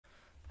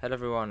Hello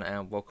everyone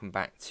and welcome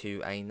back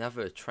to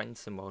another Train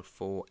Sim World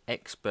for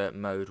Expert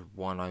Mode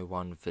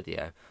 101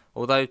 video.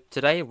 Although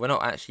today we're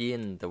not actually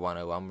in the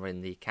 101, we're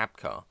in the cab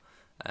car.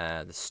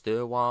 The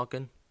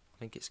Steuerwagen, I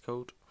think it's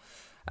called.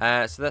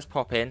 So let's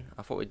pop in.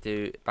 I thought we'd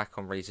do it back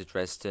on Riesa,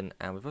 Dresden,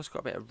 and we've also got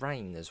a bit of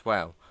rain as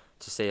well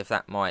to see if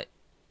that might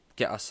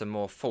get us some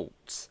more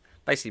faults.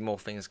 Basically more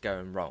things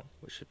going wrong,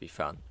 which should be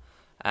fun.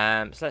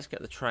 So let's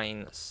get the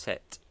train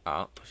set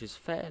up, which is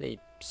fairly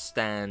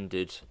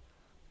standard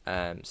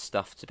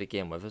stuff to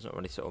begin with. There's not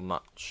really sort of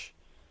much,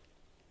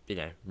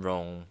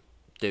 wrong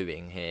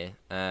doing here.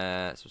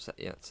 So we'll set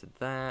you up to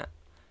that.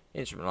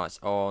 Instrument lights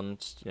on,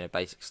 just,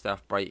 basic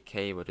stuff. Brake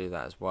key, we'll do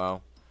that as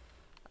well.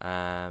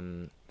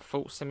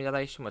 Fault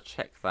simulation, we'll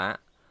check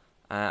that.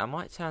 I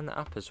might turn that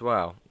up as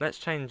well. Let's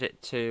change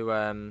it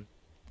to,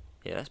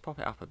 yeah, let's pop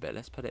it up a bit.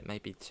 Let's put it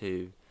maybe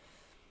to,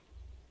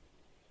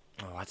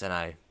 I don't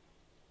know.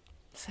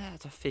 Let's set it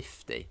to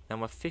 50. Then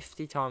we're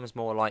 50 times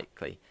more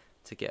likely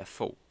to get a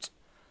fault.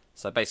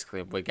 So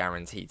basically, we're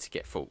guaranteed to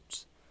get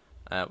faults,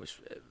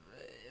 which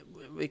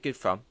we're good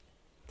fun.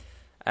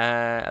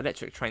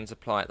 Electric train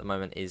supply at the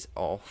moment is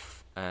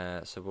off,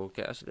 so we'll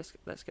get.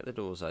 Let's get the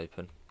doors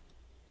open,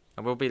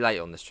 and we'll be late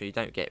on this. So you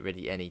don't get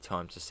really any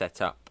time to set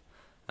up,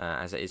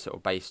 as it is sort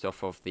of based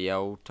off of the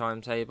old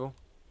timetable.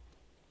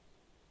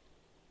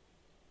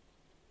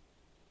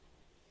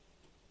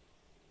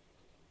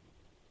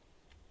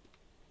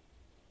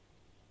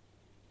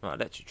 Right,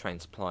 electric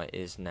train supply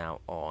is now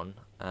on.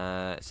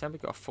 So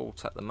we've got a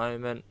fault at the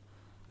moment.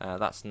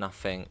 That's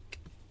nothing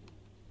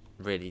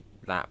really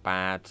that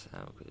bad.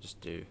 We could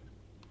just do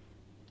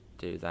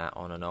that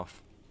on and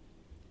off.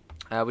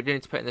 We do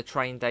need to put in the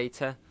train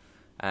data.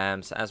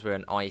 So as we're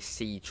an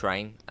IC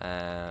train,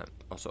 or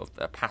sort of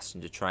a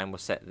passenger train, we'll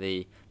set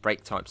the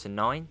brake type to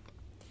 9.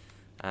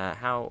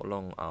 How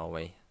long are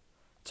we?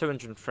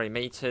 203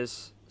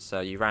 meters. So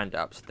you round it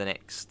up to the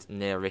next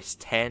nearest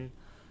 10.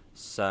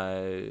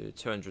 So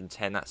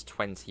 210, that's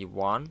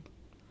 21.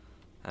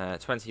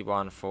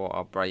 21 for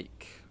our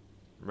brake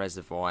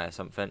reservoir or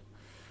something.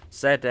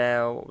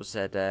 ZL, what was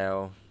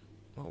ZL?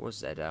 What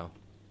was ZL?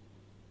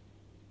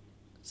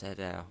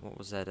 ZL, what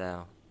was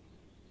ZL?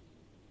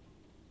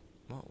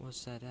 What was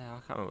ZL?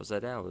 I can't remember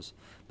what ZL was.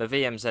 The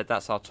VMZ,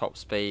 that's our top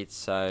speed.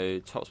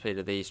 So top speed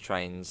of these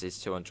trains is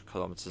 200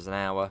 kilometers an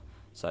hour.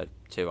 So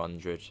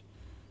 200.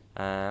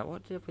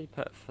 What did we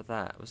put for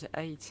that? Was it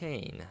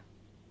 18? I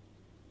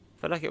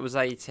feel like it was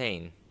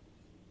 18.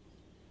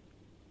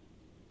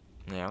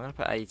 Yeah, I'm going to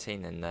put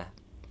 18 in there.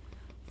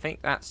 I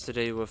think that's to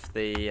do with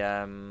the...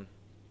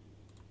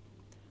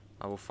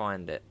 I will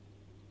find it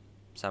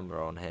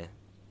somewhere on here.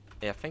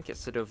 Yeah, I think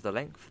it's to do with the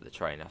length of the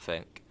train, I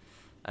think.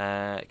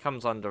 It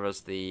comes under as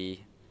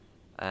the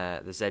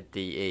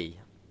ZDE.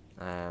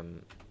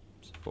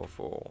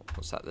 44,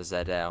 what's that, the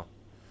ZL.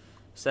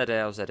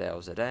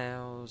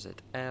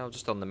 ZL.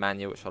 Just on the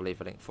manual, which I'll leave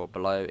a link for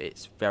below.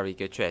 It's very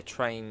good. Yeah,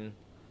 train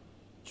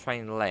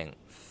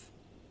length.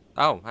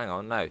 Oh, hang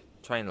on, no.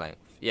 Train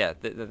length. Yeah,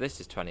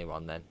 this is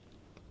 21 then.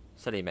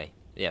 Silly me.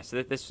 Yeah,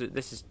 so this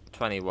is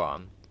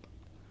 21.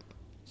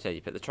 So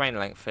you put the train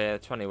length here,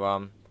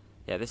 21.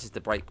 Yeah, this is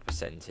the brake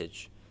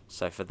percentage.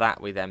 So for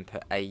that we then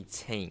put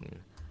 18,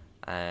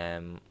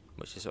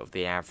 which is sort of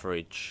the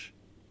average.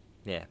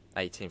 Yeah,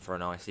 18 for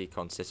an IC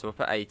consist. So we'll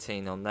put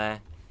 18 on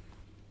there.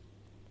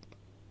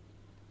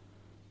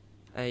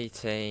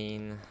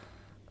 18.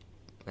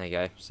 There you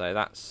go. So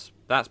that's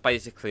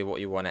basically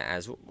what you want it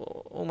as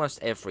almost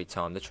every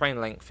time. The train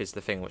length is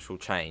the thing which will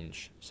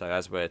change. So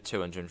as we're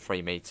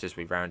 203 meters,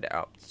 we round it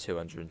up to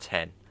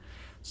 210.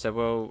 So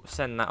we'll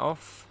send that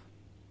off.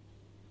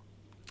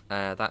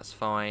 That's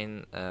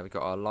fine. We've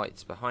got our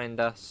lights behind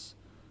us,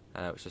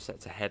 which are set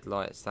to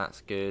headlights.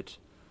 That's good.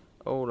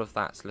 All of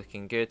that's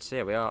looking good. So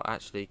yeah, we are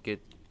actually good.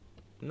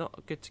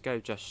 Not good to go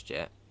just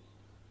yet.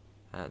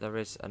 There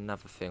is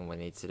another thing we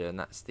need to do, and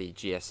that's the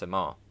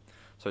GSMR.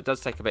 So it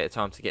does take a bit of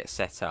time to get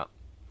set up.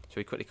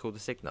 Shall we quickly call the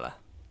signaller?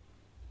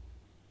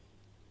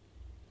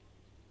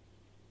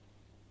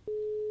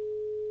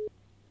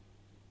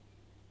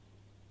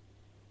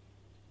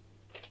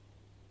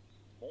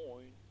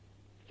 Moin.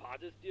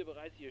 Fahrt ist dir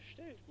bereits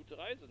gestellt. Gute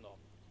Reise noch.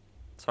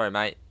 Sorry,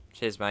 mate.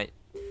 Cheers, mate.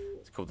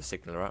 Let's call the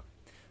signaller up.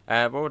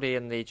 We're already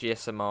in the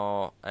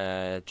GSMR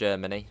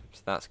Germany,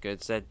 so that's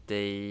good.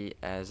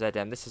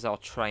 ZM. This is our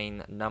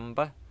train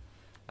number,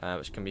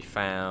 which can be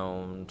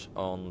found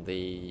on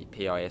the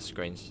PIS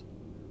screens.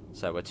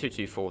 So we're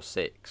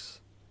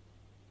 2246.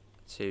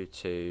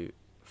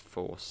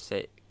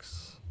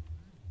 2246.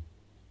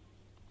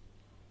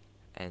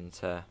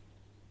 Enter.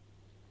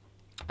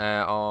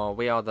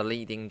 We are the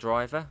leading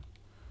driver.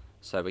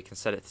 So we can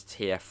set it to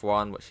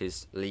TF1, which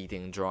is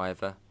leading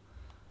driver.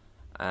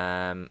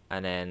 And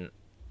then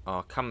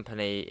our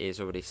company is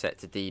already set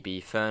to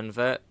DB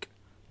Fernwerk,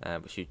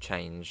 which you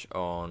change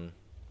on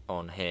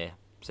here.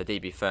 So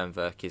DB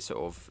Fernwerk is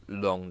sort of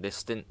long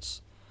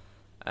distance.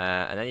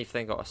 And then you've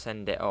then got to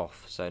send it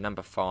off. So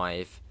number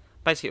 5,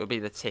 basically it will be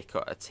the tick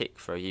or a tick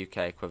for a UK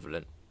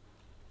equivalent.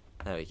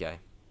 There we go.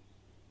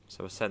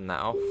 So we'll send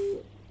that off.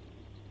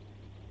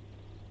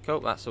 Cool,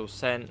 that's all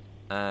sent.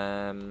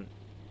 So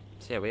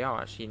yeah, we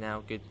are actually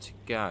now good to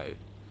go.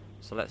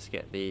 So let's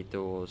get the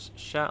doors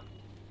shut.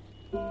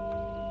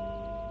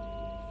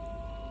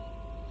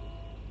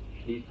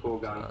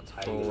 That's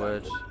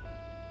forward.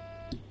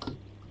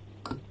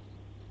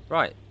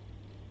 Right.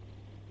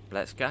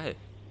 Let's go. I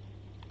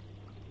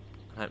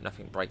hope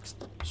nothing breaks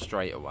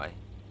straight away.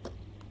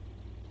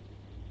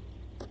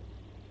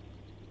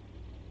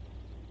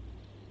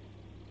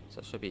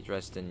 So it should be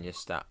Dresden,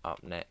 Neustadt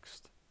up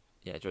next.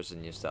 Yeah,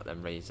 Dresden, Neustadt,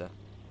 then Riesa.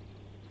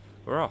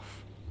 We're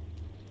off.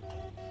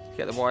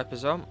 Get the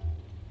wipers on,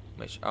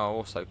 which are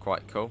also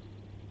quite cool.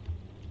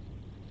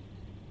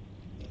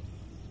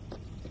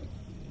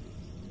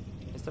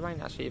 Is the rain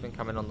actually even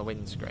coming on the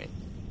windscreen?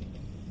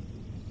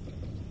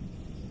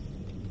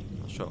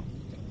 Not sure.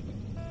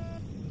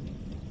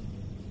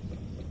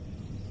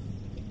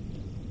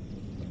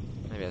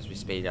 Maybe as we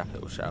speed up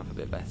it will show up a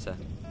bit better.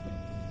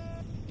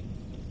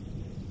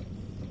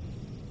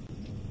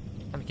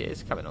 I think it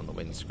is coming on the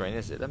windscreen,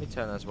 is it? Let me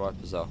turn those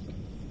wipers off.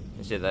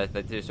 You see, they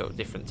do sort of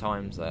different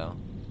times they are.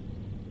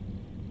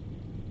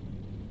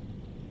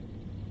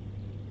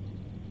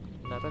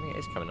 No, I don't think it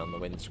is coming on the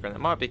windscreen. It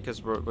might be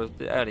because we're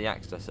the early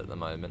access at the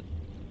moment.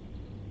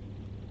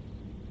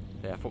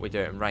 Yeah, I thought we'd do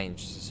it in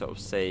range to sort of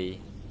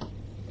see,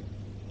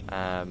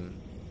 well,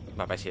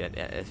 basically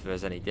if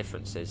there's any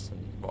differences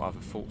and what other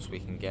faults we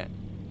can get.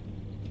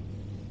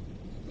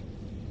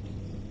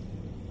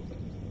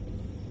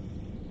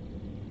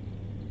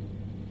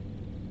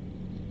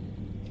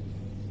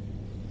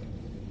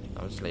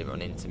 I'll just leave it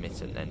on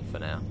intermittent then for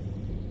now.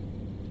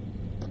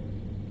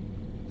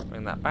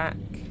 Bring that back.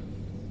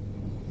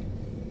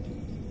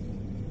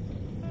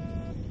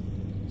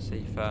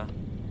 Safer.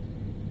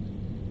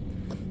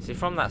 See,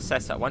 from that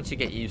setup, once you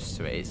get used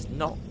to it, it's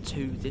not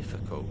too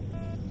difficult.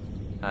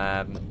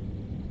 I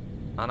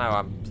know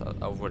I'm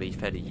already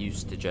fairly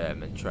used to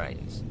German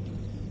trains,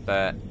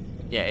 but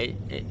yeah,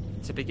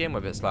 to begin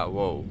with, it's like,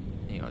 whoa,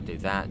 you gotta do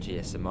that,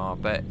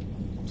 GSMR, but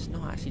it's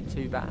not actually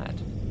too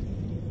bad.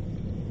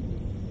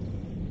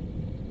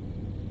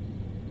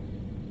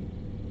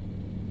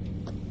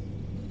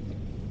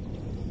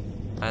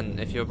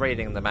 And if you're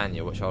reading the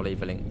manual, which I'll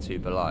leave a link to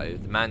below,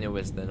 the manual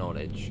is the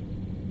knowledge.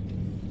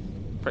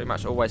 Pretty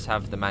much always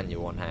have the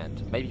manual on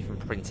hand. Maybe you can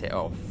print it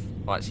off.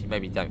 Well, actually,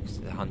 maybe don't, because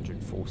it's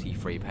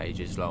 143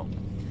 pages long.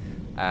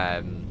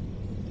 So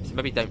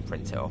maybe don't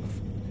print it off.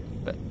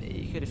 But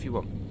you could if you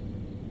want.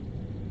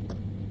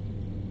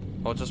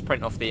 Or just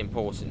print off the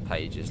important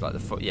pages, like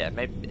the yeah,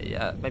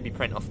 maybe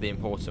print off the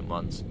important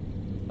ones,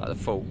 like the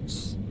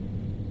faults.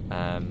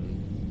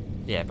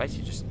 Yeah,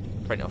 basically just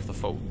print off the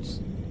faults.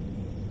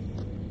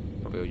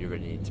 Probably all you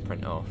really need to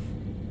print off.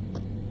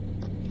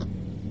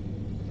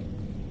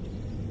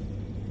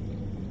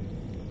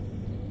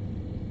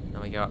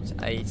 Now we go up to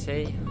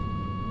 80.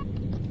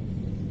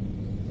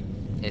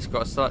 It's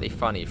got a slightly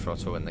funny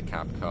throttle in the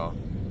cab car.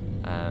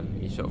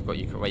 You sort of got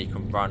where you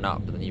can run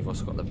up, but then you've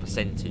also got the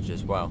percentage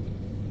as well.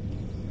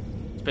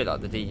 It's a bit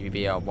like the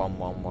DVBR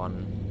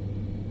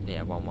 111.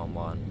 Yeah, 111,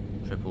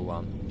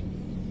 111.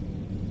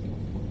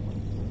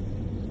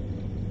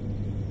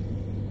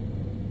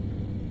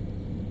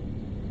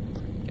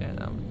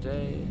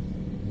 Do.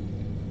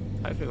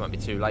 Hopefully it won't be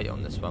too late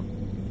on this one.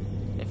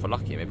 If we're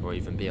lucky, maybe we'll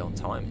even be on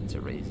time into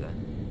Riesa.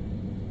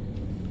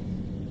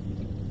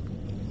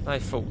 No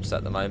faults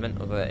at the moment,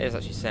 although it is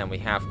actually saying we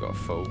have got a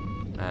fault.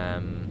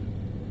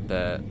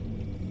 But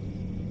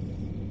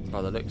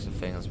by the looks of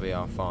things, we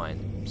are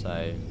fine.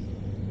 So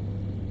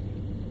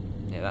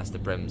yeah, that's the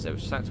Bremser,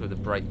 which is actually with the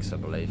brakes, I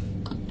believe.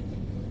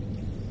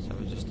 So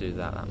we'll just do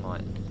that. That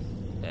might,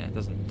 yeah,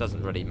 it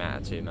doesn't really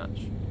matter too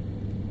much.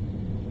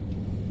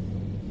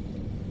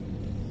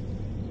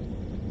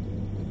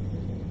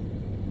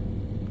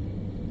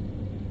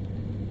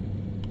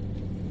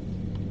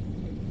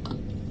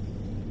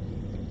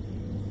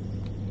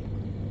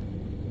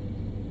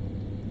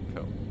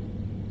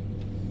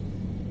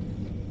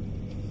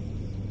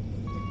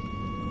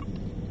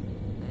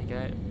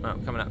 Right,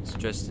 I'm coming up to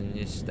Dresden,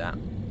 Neustadt,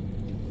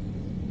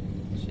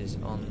 which is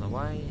on the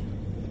way.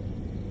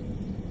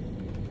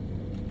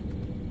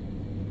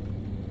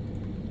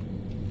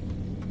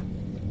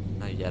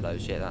 No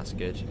yellows yet, that's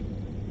good.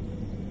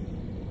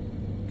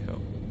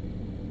 Cool.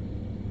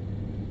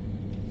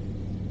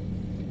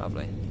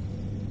 Lovely.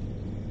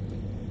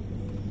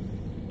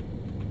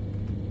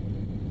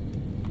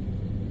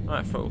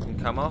 Right, throttle can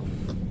come off.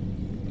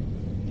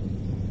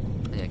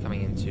 Yeah,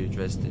 coming into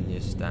Dresden,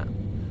 Neustadt.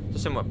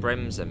 Just in what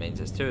Bremser means,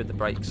 there's two of the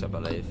brakes, I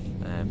believe.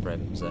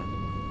 Bremser.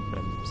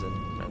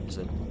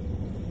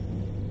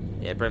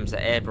 Yeah, Bremser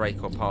air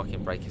brake or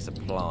parking brake is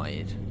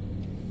applied.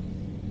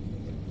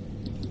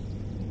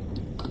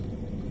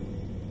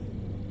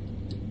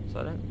 So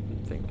I don't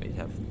think we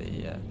have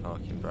the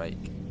parking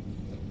brake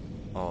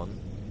on.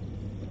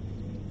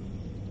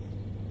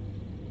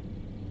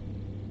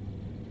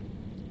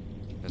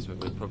 Because we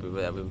would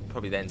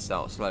probably then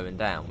start slowing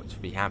down, which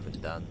we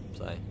haven't done.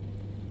 So.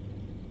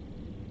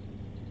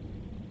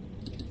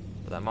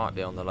 That might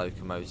be on the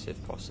locomotive,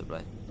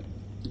 possibly.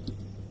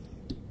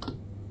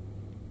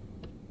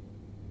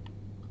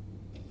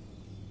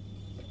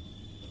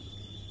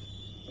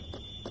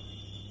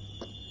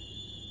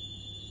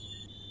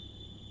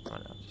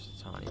 Run it up just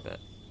a tiny bit.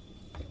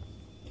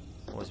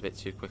 Always a bit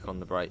too quick on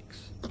the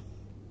brakes.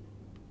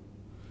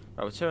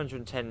 Right, we're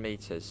 210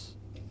 metres.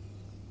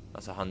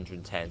 That's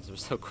 110, so we've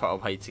still quite a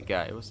way to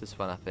go. What's this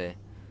one up here?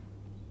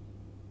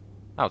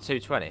 Oh,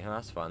 220. Oh,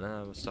 that's fine. Then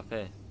we'll stop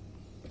here.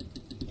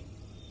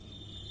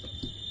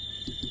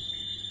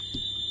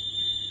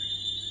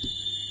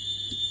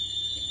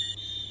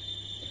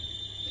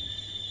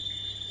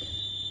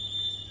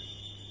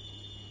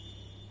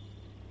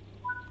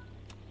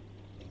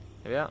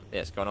 Here we are. Yeah,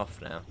 it's gone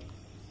off now.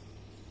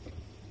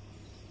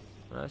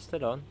 No, it's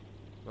still on.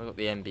 We've got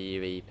the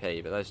MBU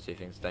EP, but those two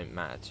things don't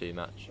matter too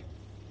much.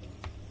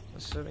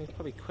 So we can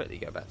probably quickly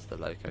go back to the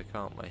loco,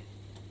 can't we?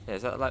 Yeah,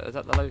 is that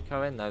the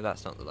loco end? No,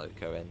 that's not the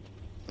loco end.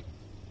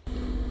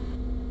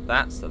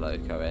 That's the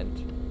loco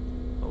end.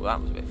 Oh,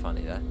 that was a bit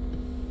funny there.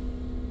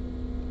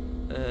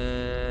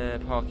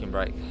 Parking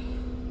brake.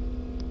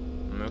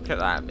 I mean, look at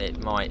that.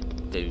 It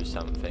might do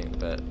something,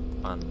 but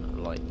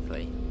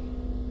unlikely.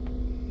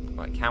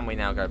 Right, can we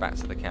now go back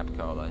to the cab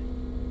car though?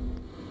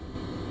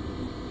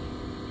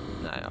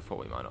 No, I thought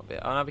we might not be.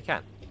 Oh no, we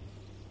can.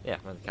 Yeah,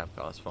 we're in the cab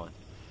car. That's fine.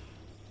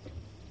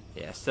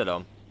 Yeah, still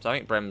on. So I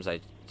think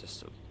Bremse just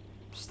sort of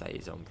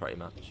stays on pretty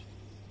much.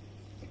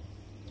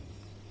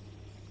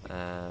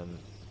 I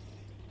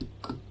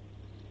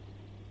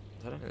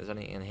don't think there's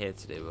anything in here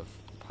to do with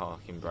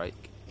parking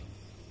brake.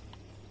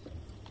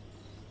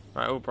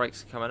 Right, all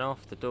brakes are coming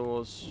off. The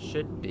doors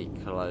should be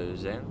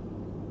closing.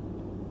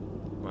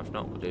 Well, if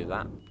not, we'll do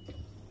that.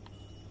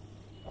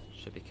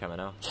 Should be coming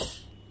off.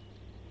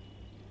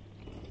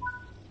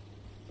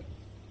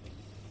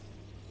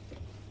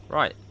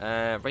 Right,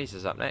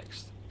 Riesa's up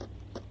next.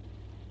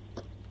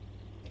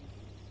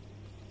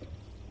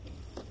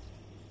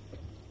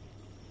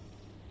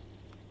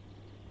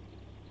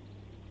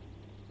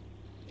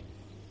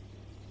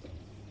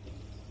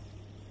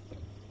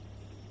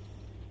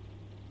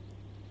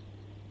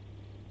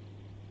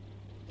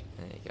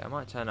 There you go. I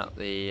might turn up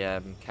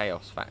the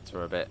chaos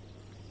factor a bit,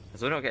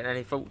 because we're not getting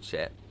any faults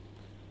yet.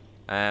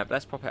 But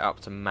let's pop it up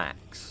to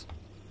max.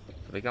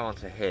 So we go on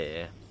to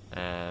here,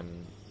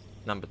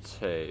 number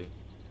 2.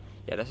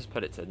 Yeah, let's just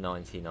put it to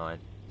 99.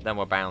 Then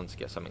we're bound to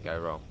get something go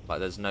wrong.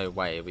 Like, there's no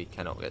way we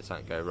cannot get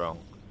something go wrong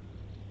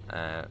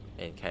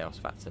in chaos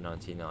factor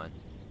 99.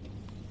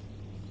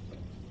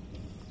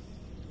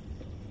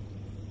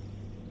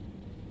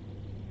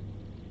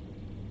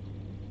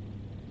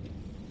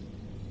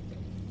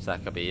 So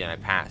that could be, you know,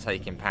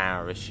 taking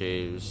power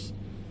issues.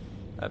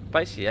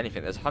 Basically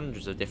anything. There's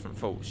hundreds of different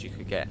faults you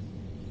could get.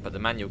 But the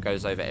manual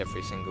goes over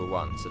every single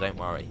one, so don't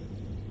worry.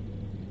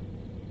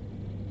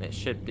 It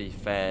should be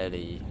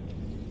fairly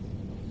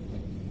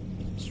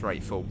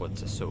straightforward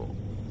to sort.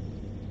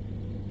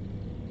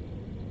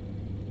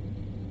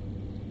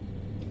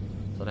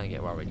 So don't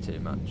get worried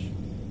too much.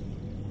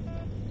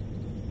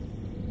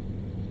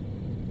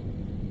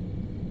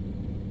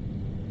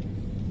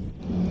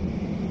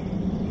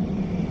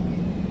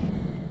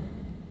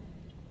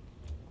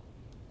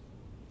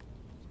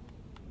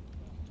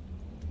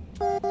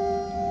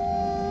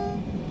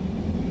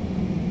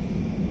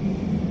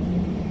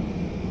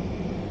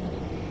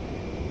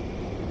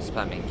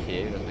 Spamming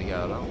Q as we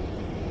go along.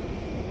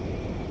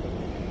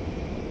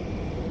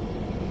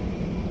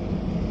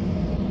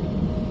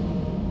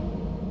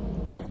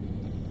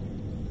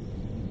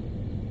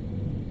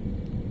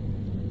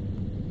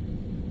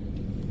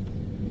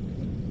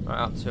 Right,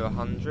 up to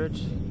 100.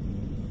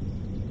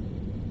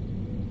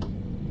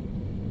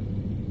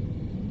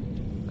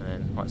 And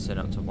then quite soon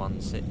up to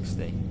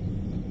 160.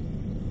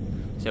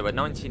 So we're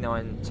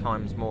 99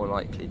 times more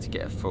likely to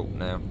get a fault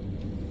now.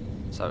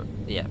 So,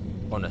 yeah.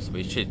 Honestly,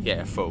 we should get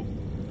a fault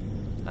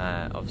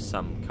of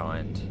some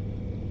kind.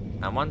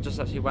 And one just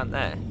actually went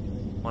there.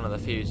 One of the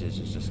fuses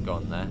has just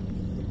gone there.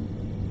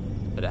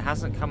 But it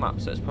hasn't come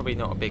up, so it's probably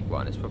not a big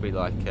one. It's probably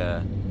like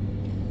the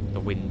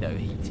window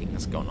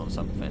heating's gone or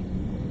something.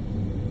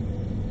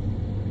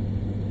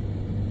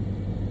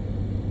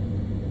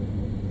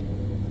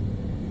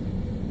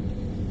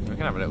 We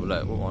can have a little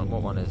look.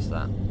 What one is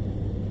that?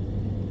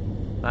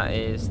 That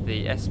is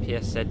the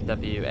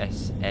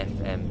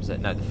SPSZWSFMZ.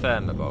 No, the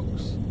firmer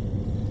box.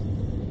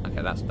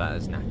 Okay, that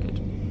is knackered.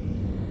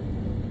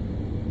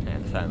 Yeah,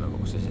 the firmer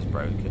box is just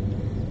broken.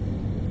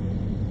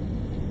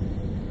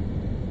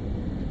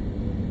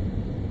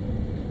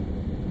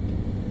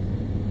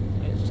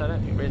 Which I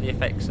don't think really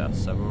affects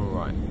us, so we're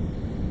alright.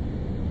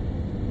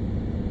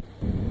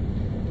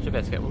 Should be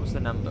able to get, what was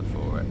the number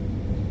for it?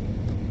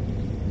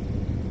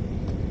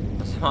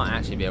 This might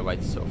actually be a way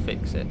to sort of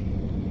fix it.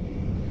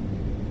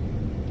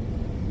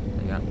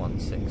 I got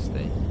 160.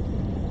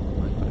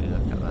 Might quickly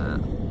look at that.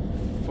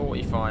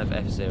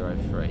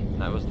 45F03.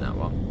 No, it wasn't that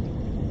one.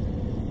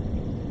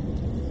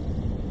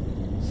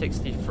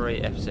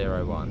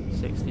 63F01.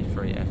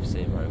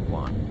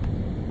 63F01.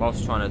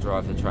 Whilst trying to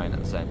drive the train at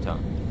the same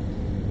time.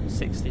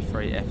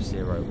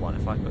 63F01.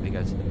 If I quickly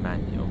go to the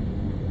manual.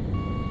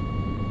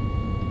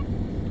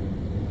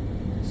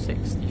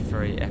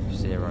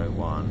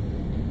 63F01.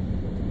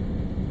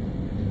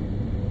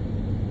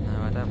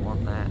 No, I don't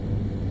want that.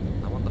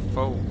 I want the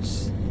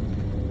faults.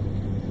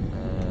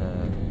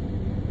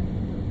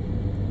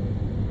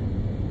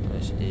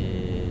 Which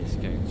is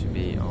going to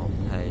be on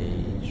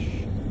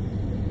page...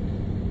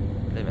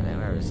 Wait a minute,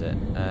 where is it?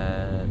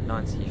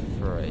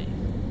 93.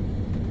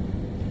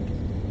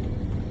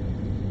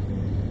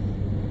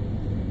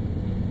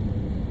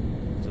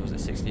 So was it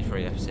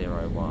 63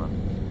 F01?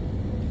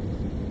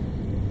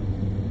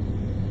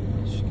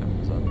 Which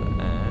comes under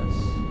as...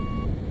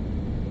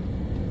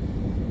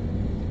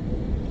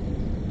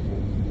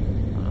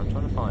 I'm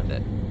trying to find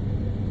it.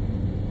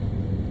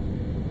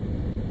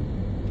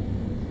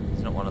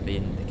 It's not one of the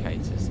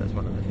indicators, that's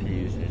one of the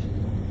fuses.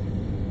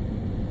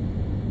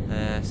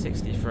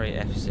 63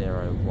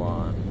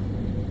 F01.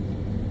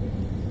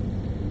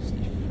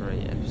 63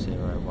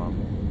 F01.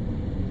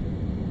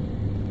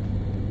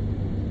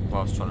 Well,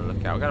 I was trying to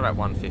look out. I got about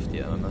 150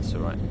 of them, that's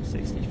alright.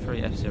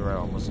 63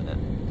 F01, wasn't it?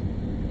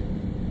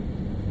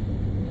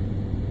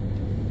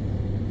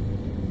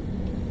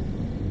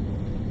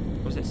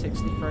 Was it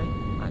 63?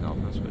 Hang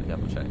on, let's quickly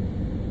double check.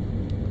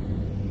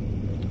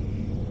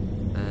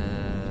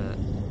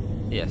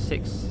 Yeah,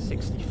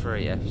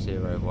 63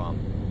 F01.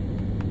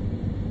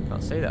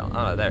 Can't see that. Oh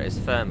no, there it is,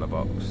 firmer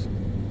box.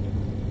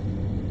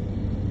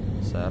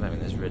 So I don't think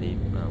there's really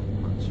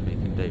much we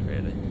can do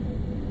really.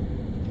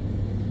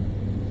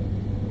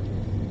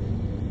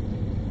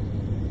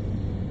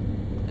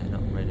 Yeah,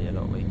 not really a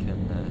lot we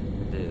can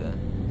do there.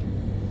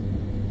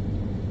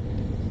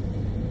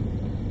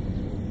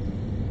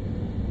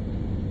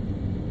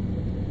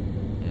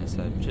 Yeah,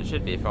 so it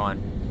should be fine.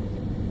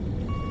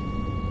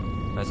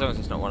 As long as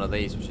it's not one of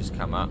these which has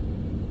come up,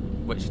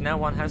 which now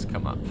one has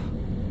come up.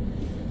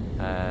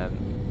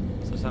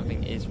 So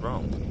something is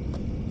wrong.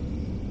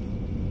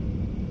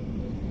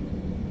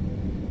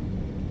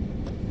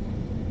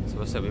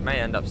 So I said we may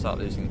end up start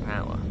losing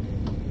power,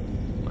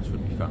 which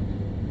would be fun.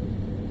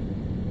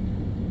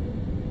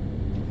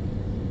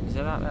 Is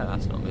it out there?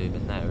 That's not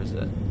moving there, is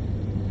it?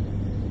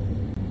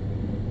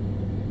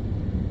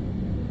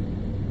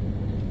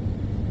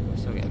 We're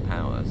still getting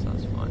power, so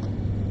that's fine.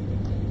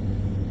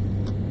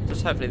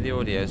 Just hopefully the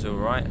audio's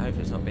alright.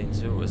 Hopefully it's not being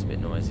too... It's a bit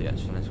noisy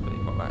actually. Let's quickly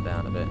pop that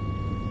down a bit.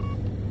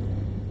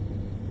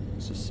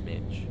 It's a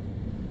smidge.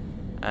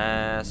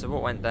 So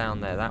what went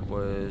down there? That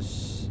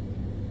was...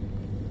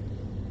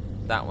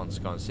 That one's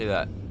gone. See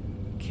that?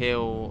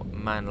 Kill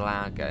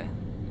Manlage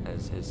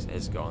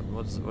has gone.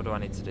 What do I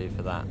need to do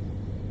for that?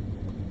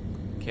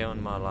 Kill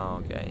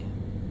Manlage.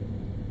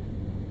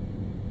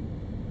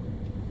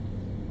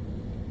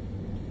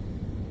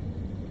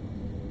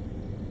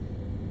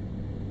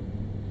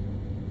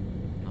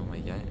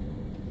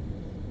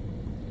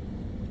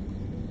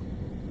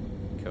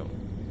 Cool.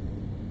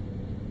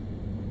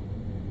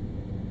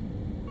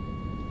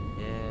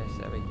 Yes,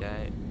 there we go.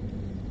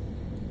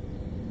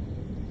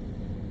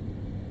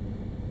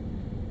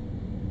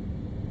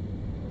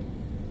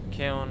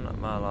 Kiln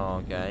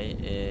Malage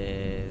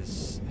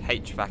is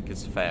HVAC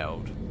has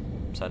failed,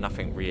 so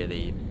nothing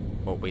really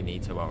what we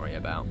need to worry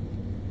about,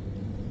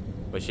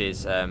 which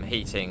is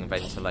heating,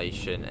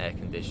 ventilation, air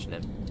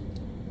conditioning.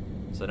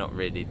 So not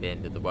really the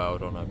end of the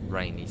world on a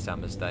rainy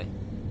summer's day.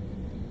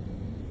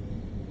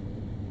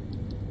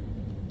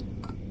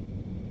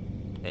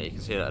 Yeah, you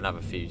can see that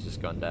another fuse has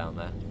gone down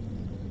there.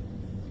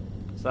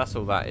 So that's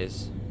all that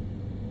is.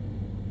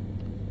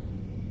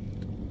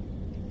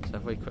 So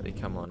if we quickly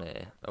come on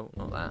here, oh,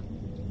 not that.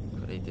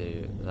 Quickly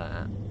do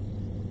that.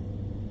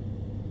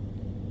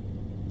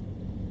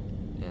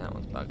 Yeah, that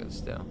one's buggered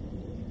still.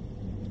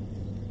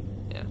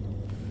 Yeah.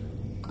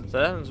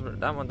 So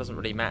that one doesn't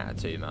really matter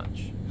too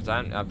much because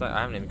I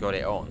haven't even got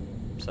it on.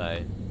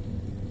 So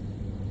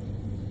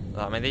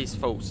I mean, these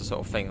faults are sort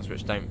of things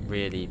which don't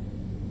really.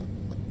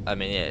 I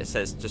mean, yeah, it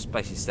says just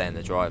basically stay in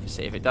the driver's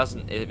seat. If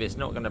it's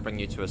not going to bring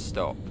you to a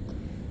stop,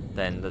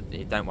 then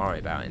you don't worry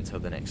about it until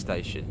the next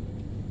station.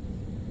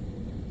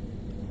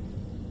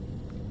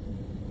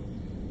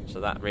 So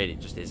that really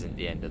just isn't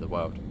the end of the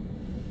world.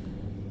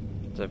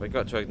 So we've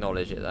got to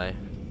acknowledge it though.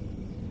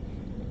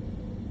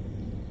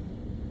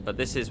 But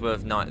this is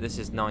worth 90. This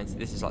is 90.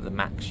 This is like the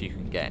max you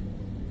can get.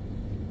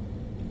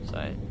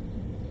 So.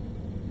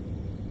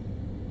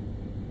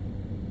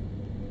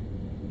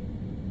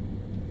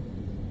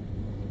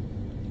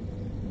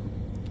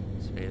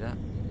 Speed up.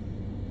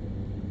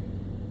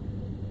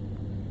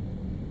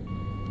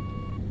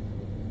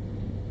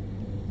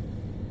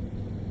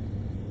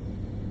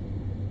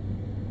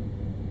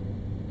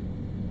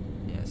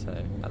 Yeah.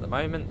 So at the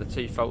moment, the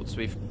two faults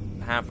we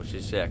have, which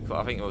is I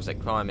think it was a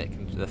climate,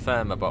 the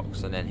thermo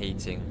box, and then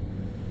heating,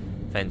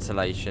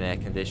 ventilation, air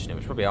conditioning,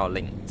 which probably are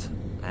linked.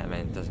 I mean,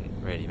 it doesn't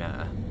really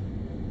matter.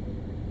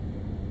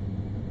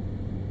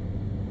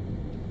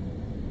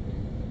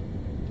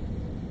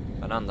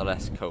 But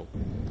nonetheless, cool.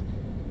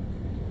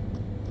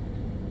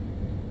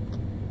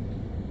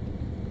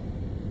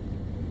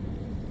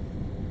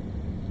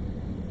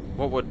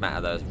 What would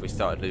matter though is if we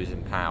started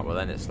losing power, well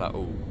then it's like,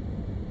 oh,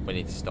 we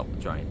need to stop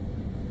the train.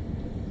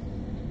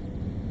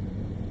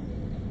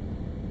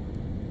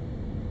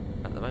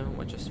 At the moment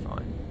we're just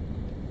fine.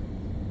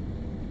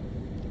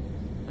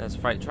 There's a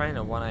freight train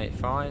at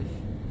 185.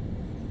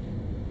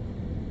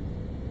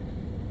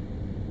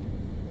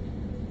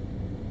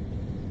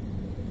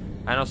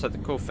 And also the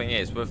cool thing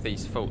is, with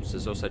these faults,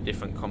 there's also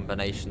different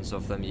combinations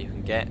of them you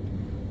can get.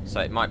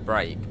 So it might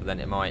break, but then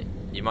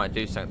you might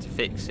do something to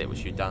fix it,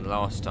 which you've done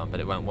last time,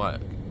 but it won't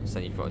work. So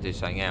then you've got to do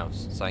something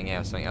else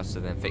to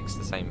then fix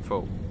the same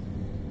fault.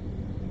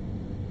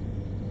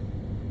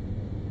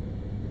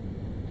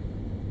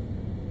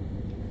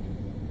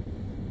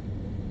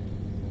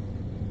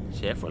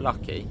 So if we're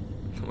lucky,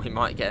 we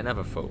might get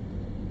another fault.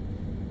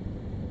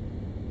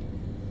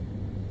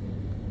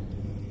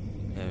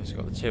 Yeah, we've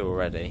got the two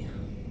already.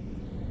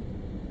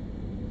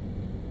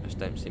 Just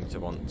don't seem to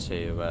want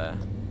to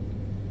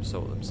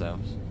sort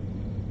themselves.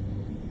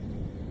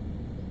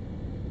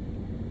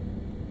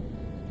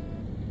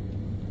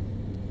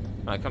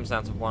 Right, it comes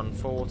down to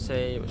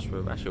 140, which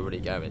we're actually already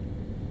going.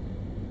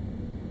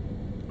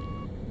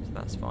 So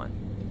that's fine.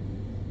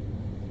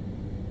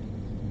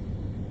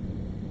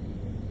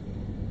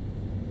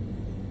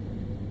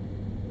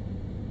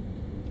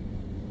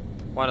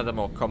 One of the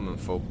more common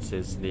faults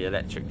is the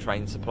electric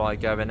train supply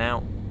going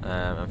out,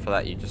 and for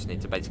that you just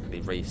need to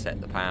basically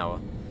reset the power.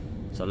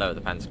 So lower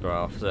the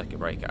pantograph, circuit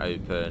breaker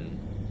open,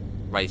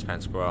 raise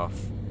pantograph,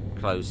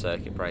 close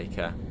circuit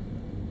breaker,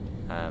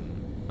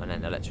 and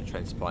then electric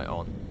train supply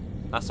on.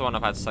 That's the one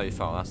I've had so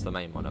far, that's the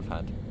main one I've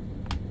had.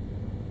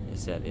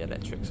 Is the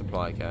electric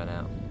supply going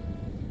out.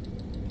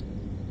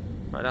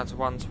 Right down to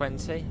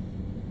 120.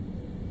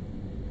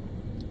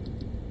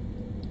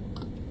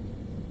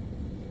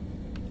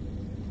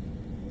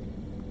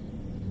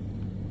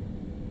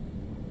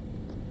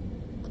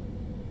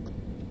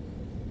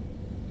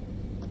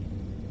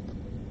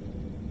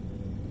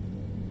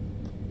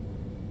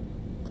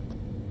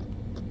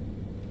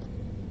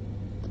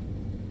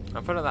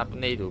 I feel like that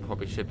needle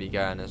probably should be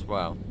going as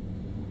well,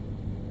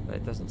 but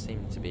it doesn't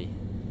seem to be.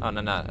 Oh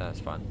no,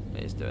 that's fine.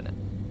 It is doing it.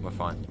 We're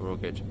fine. We're all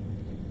good.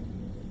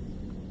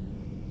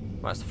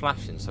 Well, it's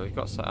flashing, so we've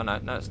got. Oh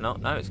no, it's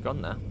not. No, it's gone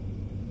now.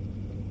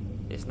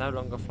 It's no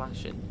longer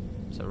flashing,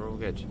 so we're all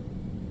good.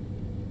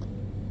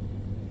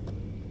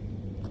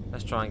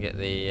 Let's try and get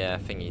the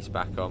thingies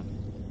back on.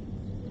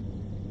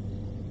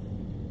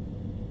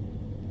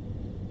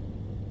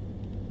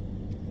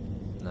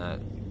 No.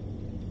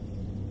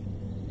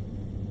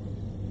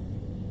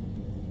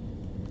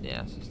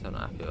 Yeah, so still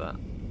not happy with that.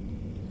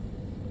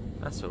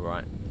 That's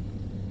alright.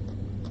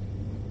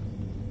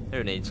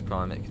 Who needs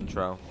climate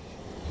control?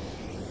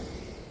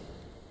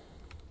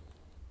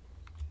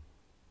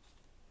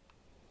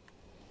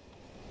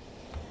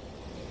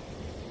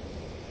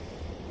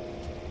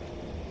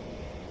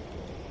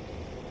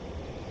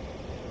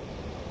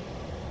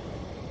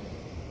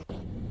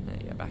 There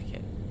you go, back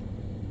in.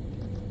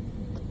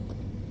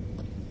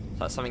 So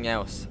that's something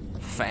else.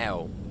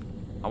 Fail.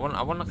 I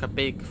want like a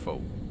big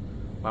fault.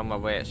 One where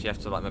we actually have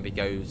to like maybe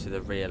go to the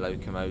rear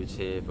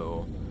locomotive,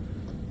 or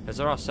because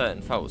there are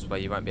certain faults where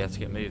you won't be able to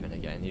get moving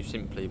again. You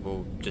simply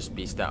will just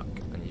be stuck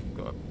and you've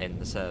got to end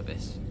the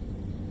service.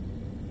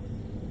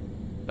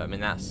 But I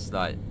mean that's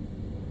like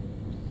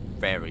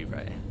very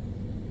rare,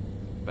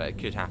 but it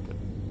could happen,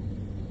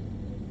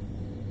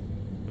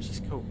 which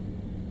is cool.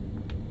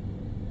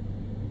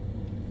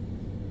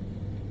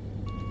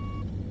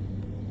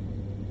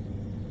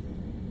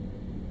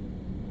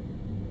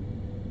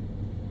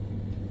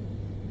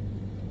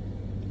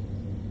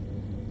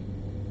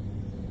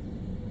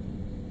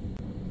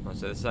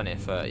 So it's only a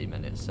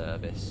 30-minute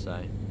service,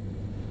 so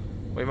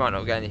we might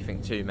not get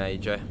anything too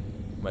major.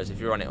 Whereas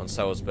if you're on it on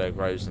Salzburg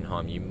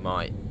Rosenheim, you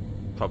might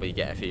probably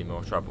get a few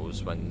more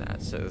troubles when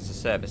there's a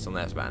service on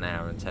there. It's about an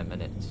hour and 10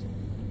 minutes.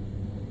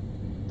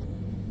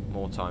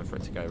 More time for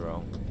it to go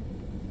wrong.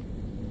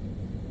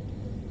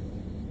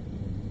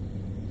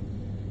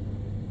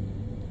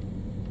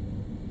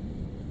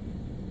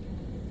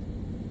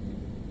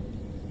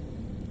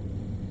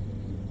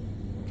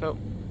 Cool.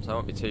 So I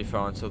won't be too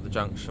far until the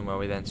junction where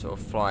we then sort of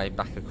fly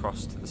back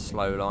across to the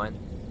slow line.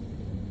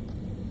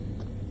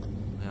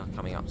 We are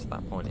coming up to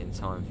that point in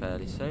time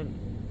fairly soon.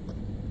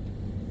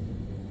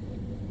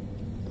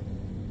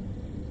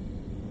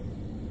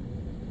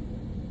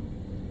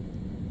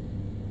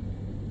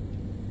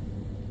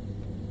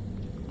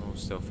 All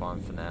still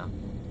fine for now.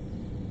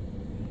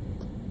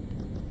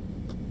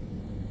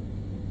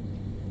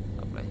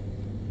 Lovely.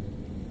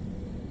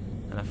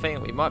 And I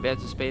think we might be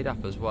able to speed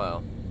up as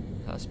well.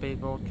 That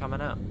speedboard coming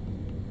up.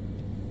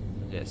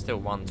 Yeah, it's still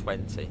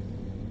 120.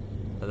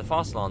 But the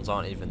fast lines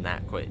aren't even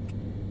that quick.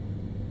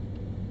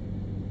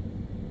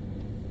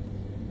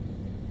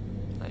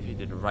 Now, if you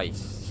did a race,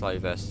 slow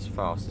versus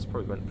fast, this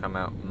probably wouldn't come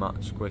out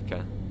much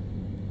quicker.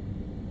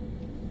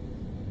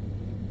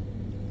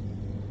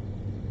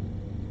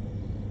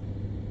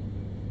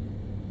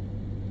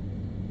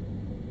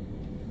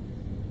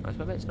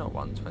 Maybe it's not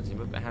 120,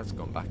 maybe it has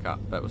gone back up,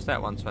 but we'll stay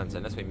at 120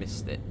 unless we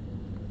missed it,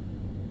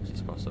 which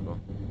is possible.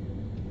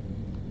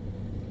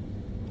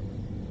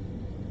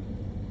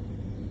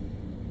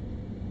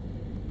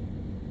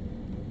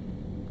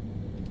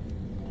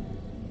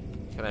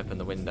 You can open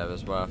the window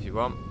as well if you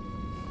want.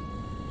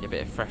 Get a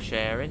bit of fresh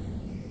air in.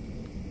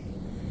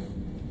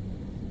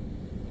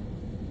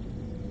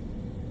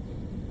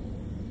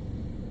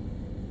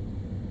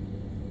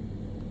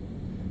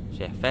 So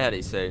yeah,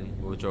 fairly soon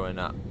we'll join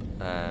up.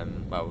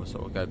 Well, we'll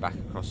sort of go back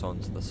across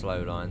onto the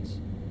slow lines.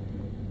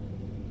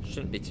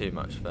 Shouldn't be too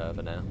much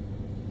further now.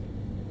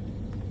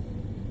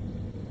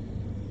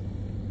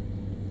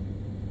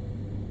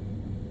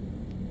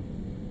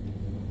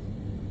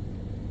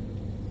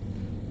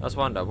 I just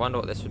wonder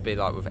what this would be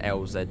like with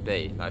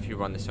LZB. Like if you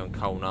run this on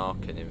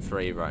Colnarken in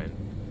free roam,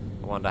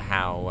 I wonder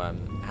how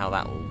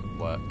that will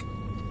work.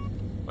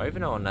 Or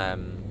even on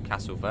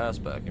Castle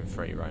Versberg in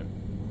free roam.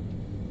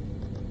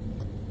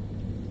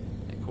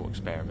 A cool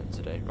experiment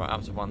to do. Right,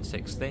 up to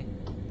 160.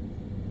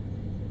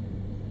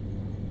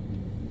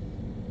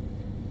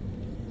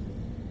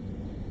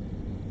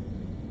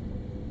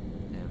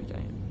 There we go.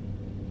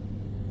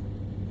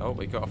 Oh,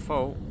 we got a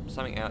fault.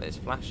 Something out is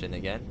flashing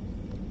again.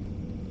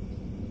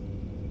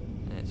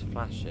 It's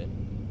flashing.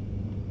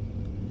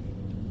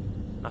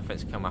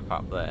 Nothing's come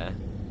up there.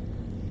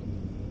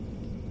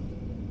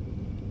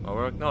 Well,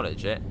 we'll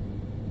acknowledge it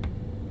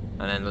and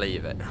then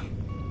leave it.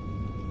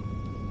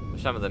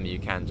 Some of them you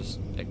can just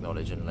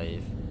acknowledge and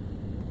leave.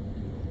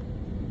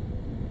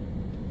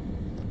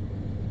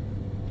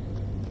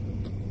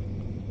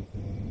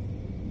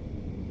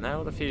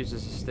 No, the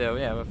fuses are still,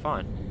 yeah, we're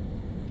fine.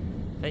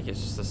 I think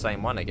it's just the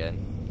same one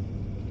again.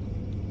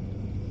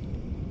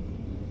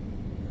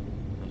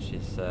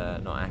 She's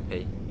not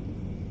happy.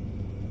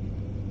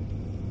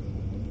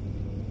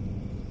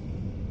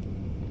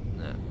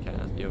 No, okay,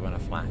 you're gonna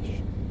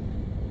flash.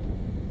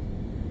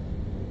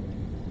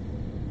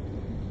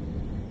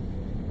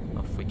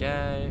 Off we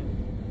go.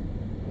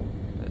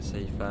 Let's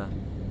see if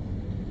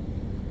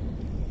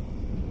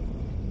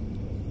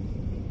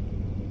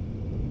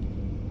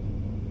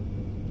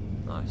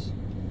nice.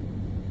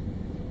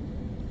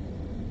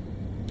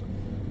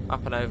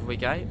 Up and over we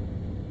go.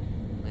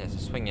 Yeah, so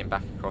swinging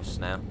back across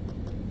now.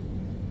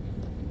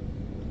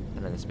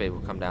 And then the speed will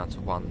come down to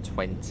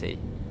 120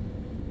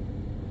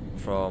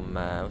 from,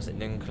 was it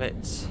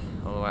Nunklitz,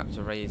 all the way up to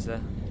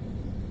Riesa.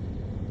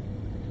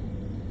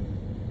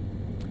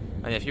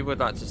 And if you would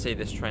like to see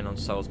this train on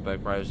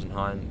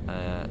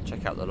Salzburg-Rosenheim,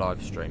 check out the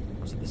live stream.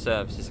 Also, the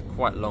services are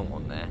quite long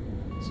on there,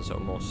 so sort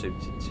of more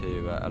suited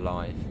to a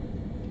live.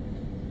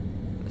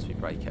 Unless we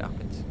break it up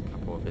into a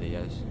couple of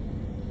videos.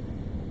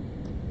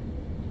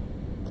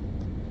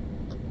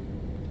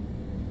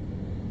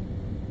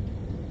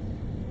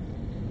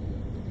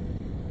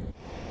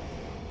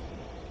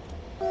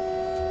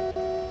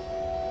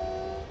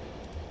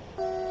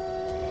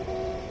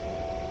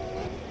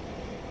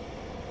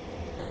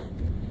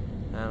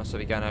 So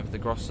we're going over the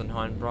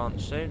Grossenhain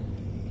branch soon.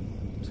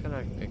 I'm just going to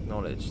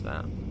acknowledge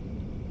that.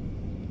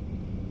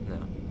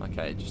 No,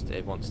 okay,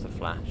 it wants to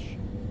flash.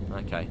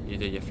 Okay, you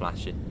do your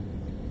flashing.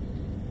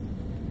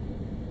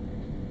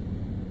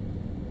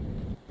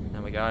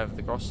 Now we go over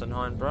the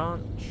Grossenhain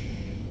branch.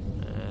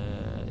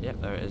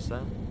 Yep, there it is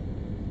there.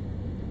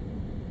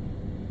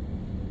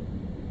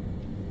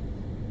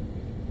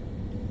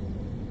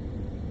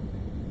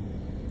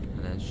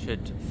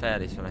 Should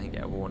fairly soon I think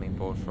get a warning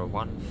board for a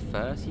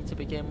 130 to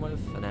begin with,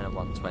 and then a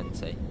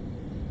 120.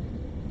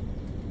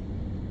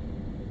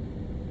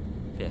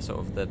 Yeah, sort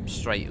of the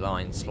straight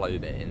line slow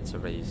bit into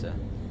Riesa.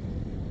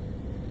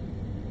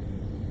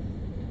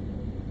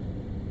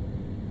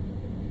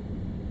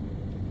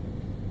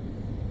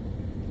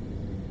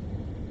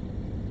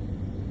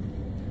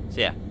 So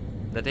yeah,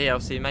 the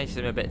DLC may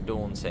seem a bit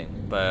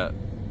daunting, but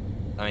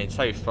I mean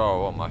so far,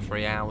 what, my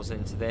 3 hours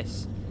into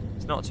this,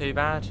 it's not too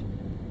bad.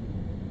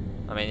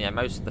 I mean, yeah,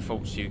 most of the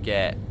faults you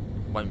get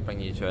won't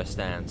bring you to a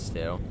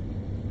standstill.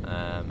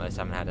 Most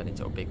haven't had any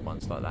sort of big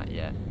ones like that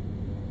yet.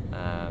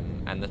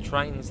 And the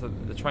train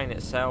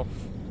itself,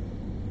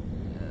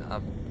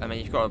 I mean,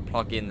 you've got to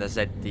plug in the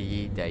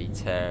ZDE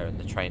data and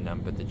the train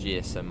number, the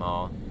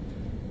GSMR.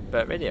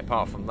 But really,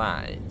 apart from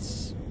that,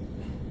 it's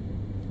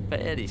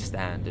fairly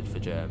standard for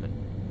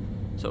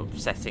German, sort of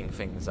setting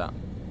things up.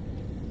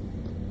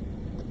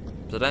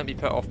 So don't be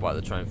put off by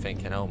the train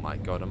thinking, oh my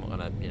god, I'm not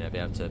gonna, be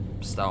able to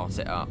start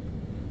it up.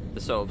 The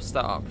sort of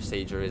start-up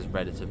procedure is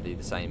relatively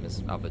the same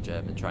as other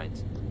German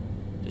trains.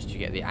 Just you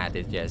get the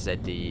added,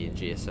 ZDE and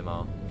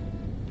GSMR,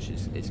 which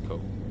is cool.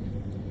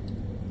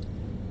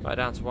 Right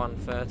down to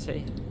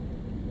 130.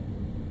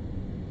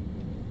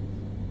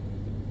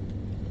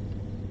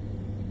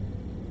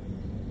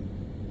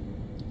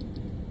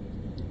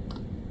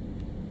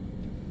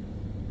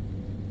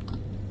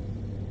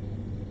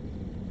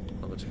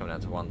 We'll just come down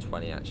to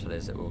 120 actually,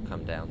 as it will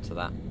come down to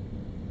that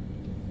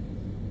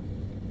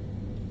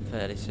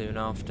fairly soon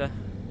after.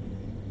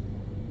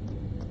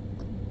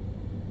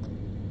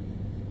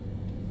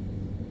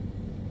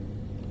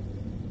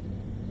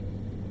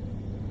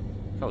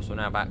 Cool, so we're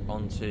now back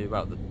onto,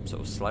 well, the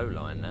sort of slow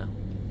line now.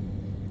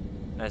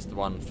 There's the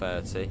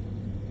 130.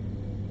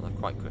 And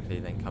quite quickly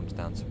then comes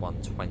down to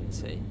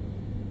 120.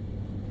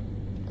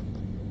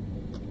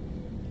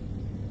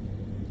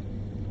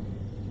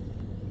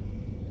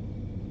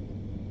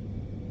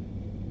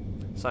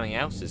 something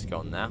else is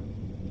gone now.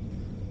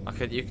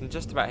 You can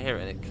just about hear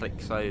it and it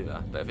clicks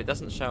over, but if it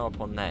doesn't show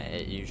up on there,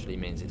 it usually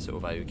means it's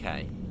sort of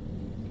okay.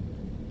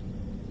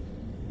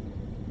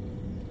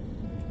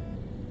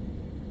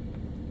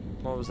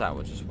 What was that?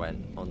 What just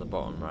went on the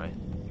bottom row?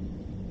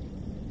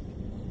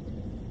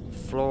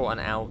 Floor and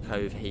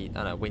alcove heat.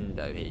 Oh no,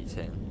 window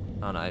heating.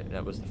 Oh no,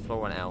 that was the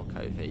floor and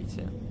alcove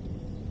heating.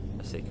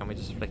 Let's see, can we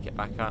just flick it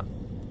back up?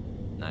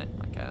 No,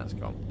 okay, that's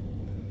gone.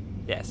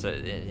 Yeah, so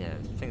yeah,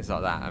 things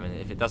like that. I mean,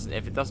 if it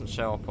doesn't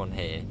show up on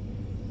here,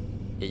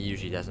 it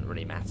usually doesn't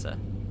really matter.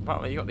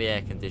 But you got the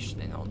air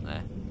conditioning on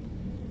there,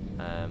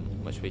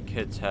 which we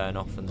could turn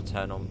off and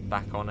turn on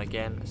back on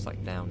again. It's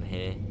like down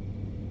here,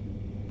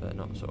 but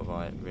not sort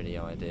of really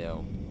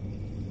ideal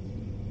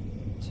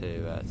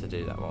to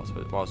do that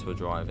whilst we're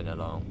driving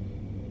along.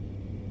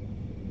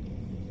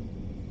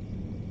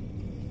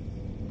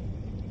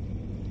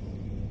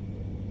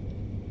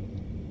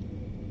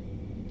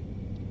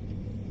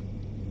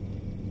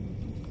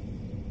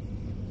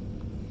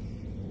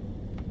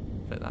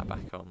 Put that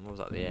back on. What was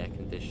that? The air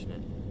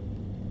conditioning.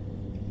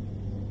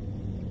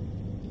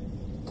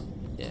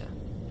 Yeah.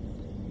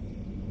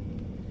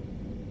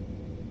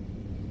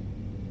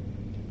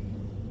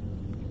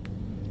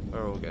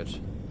 We're all good.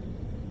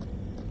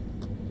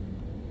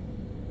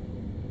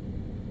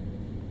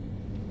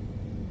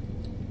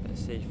 Bit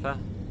safer.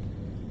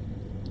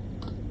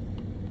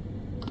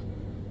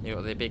 You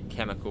got the big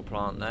chemical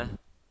plant there.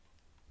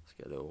 Let's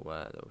get a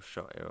little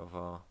shot here of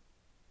our.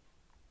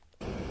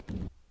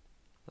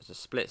 Just a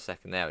split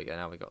second. There we go.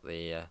 Now we got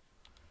the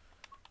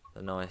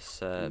nice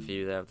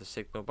view there of the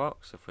signal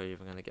box. If we're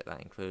even going to get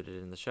that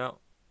included in the shot.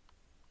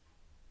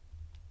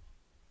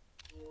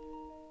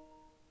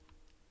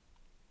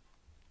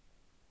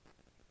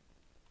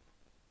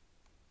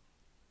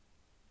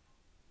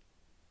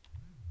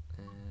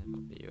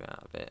 Pop you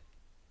out a bit.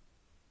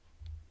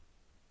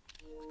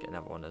 Let's get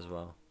another one as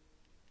well.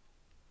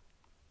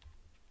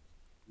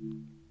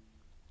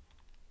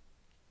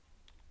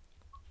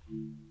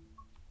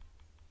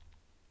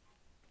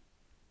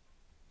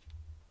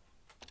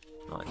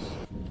 Nice.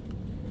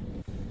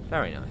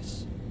 Very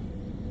nice.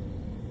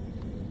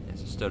 Yeah,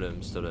 so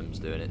Studham's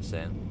doing its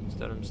thing.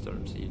 Studham's to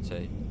you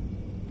too.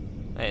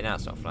 Hey, now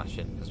it's not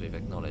flashing because we've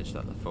acknowledged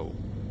that the fault.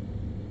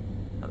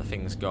 And the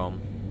thing's gone.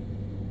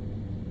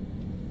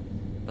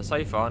 But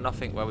so far,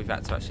 nothing where we've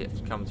had to actually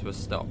come to a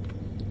stop.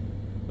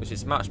 Which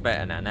is much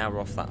better now. Now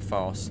we're off that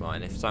fast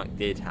line. If something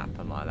did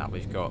happen like that,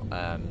 we've got,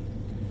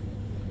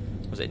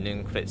 was it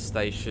Nunclit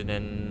Station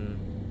in...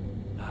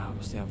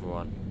 what's the other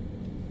one?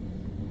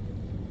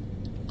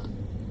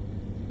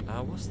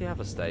 What's the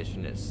other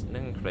station? It's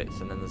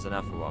Nunclit and then there's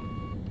another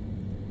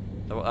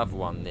one. The other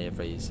one near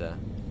Riesa.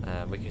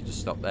 We could just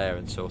stop there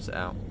and sort it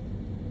out.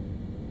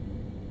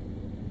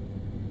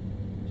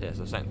 Yeah,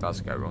 so if something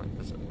does go wrong, it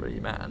doesn't really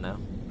matter now.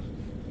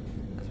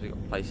 As we've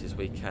got places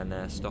we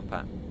can stop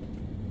at.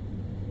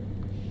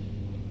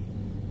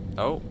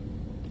 Oh,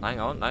 hang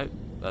on, no.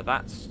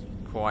 That's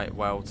quite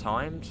well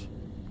timed.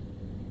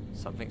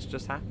 Something's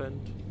just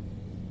happened.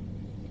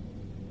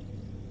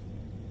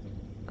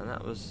 And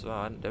that was, well,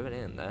 I didn't do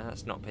anything there.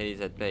 That's not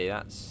PZB,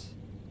 that's...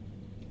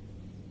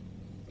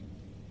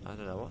 I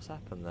don't know what's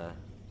happened there.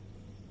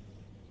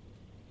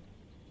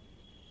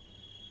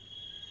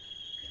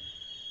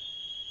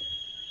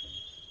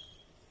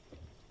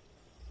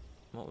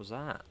 What was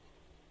that?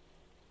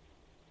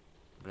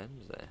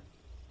 Blim's there.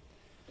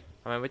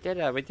 I mean, we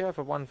do have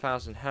a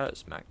 1000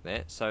 hertz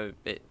magnet, so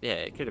it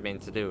could have been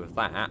to do with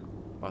that.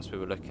 Whilst we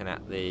were looking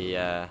at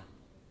the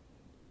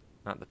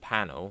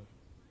panel,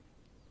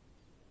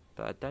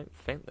 but I don't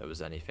think there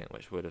was anything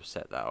which would have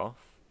set that off.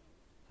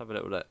 Let's have a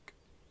little look.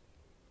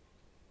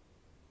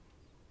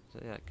 So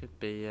yeah, it could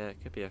be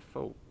a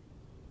fault.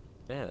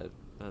 Yeah,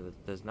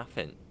 there's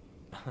nothing.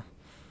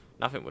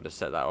 Nothing would have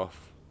set that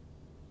off.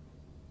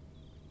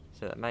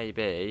 So that may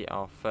be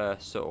our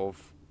first sort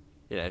of,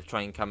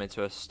 train coming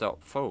to a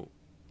stop fault.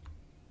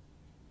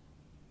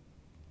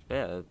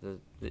 Yeah, there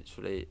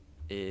literally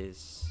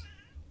is.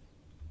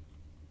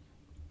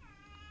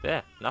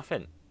 Yeah,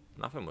 nothing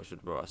which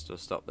would brought us to a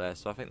stop there.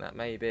 So I think that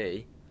may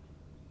be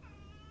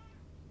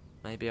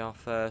our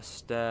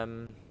first,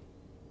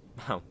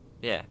 well,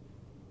 yeah,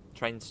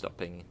 train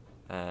stopping,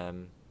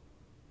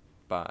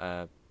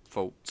 but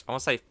fault. I want to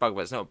say bug,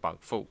 but it's not a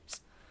bug. Fault.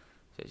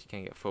 So you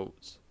can get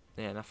faults.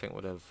 Yeah, nothing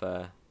would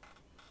have,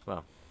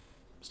 well,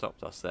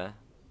 stopped us there.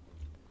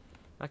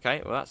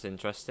 Okay, well that's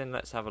interesting.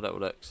 Let's have a little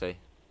look, see.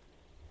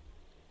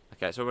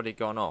 Okay, it's already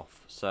gone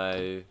off,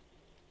 so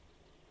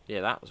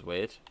yeah, that was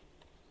weird.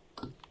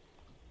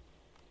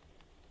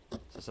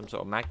 So some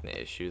sort of magnet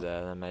issue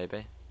there then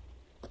maybe.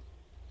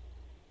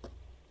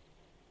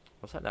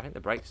 What's that? I think the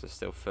brakes are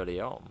still fully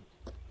on.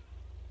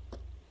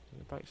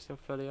 The brakes still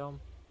fully on?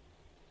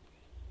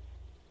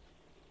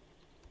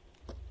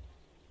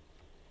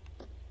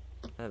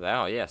 There they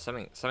are, yeah,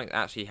 something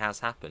actually has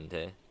happened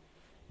here.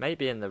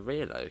 Maybe in the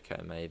rear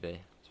loco,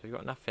 maybe. So we've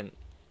got nothing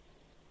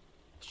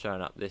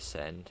showing up this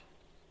end.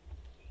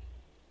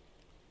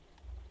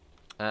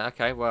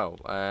 Okay,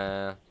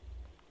 well,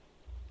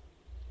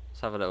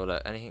 Let's have a little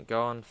look. Anything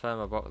gone?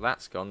 Thermal box.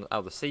 That's gone.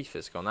 Oh, the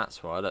Cephas gone.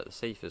 That's why. Look, the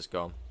Cephas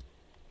gone.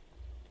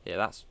 Yeah,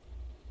 that's...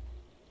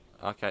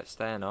 Okay, it's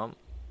staying on.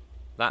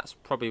 That's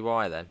probably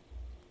why then.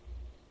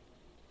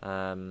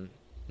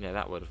 Yeah,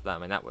 that would have... I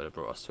mean, that would have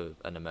brought us to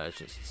an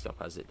emergency stop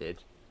as it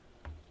did.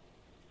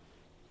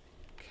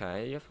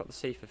 Okay, you've got the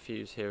Cepha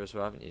fuse here as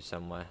well, haven't you,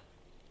 somewhere?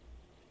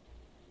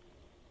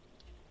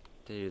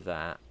 Do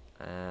that.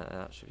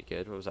 That should be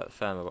good. What was that? The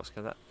thermal box.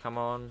 Can that come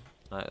on?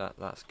 No,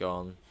 that's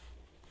gone.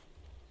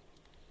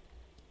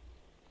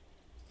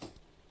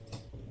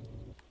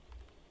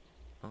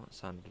 Oh, that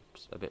sounded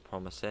a bit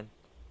promising.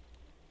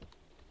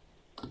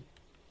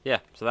 Yeah,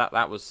 so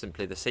that was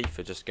simply the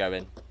Cepha just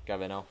going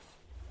off,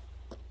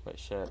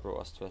 which brought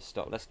us to a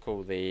stop. Let's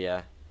call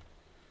the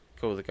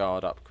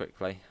guard up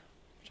quickly,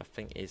 which I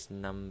think is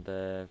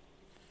number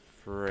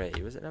 3.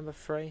 Was it number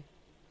 3?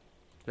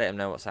 Let him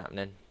know what's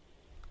happening.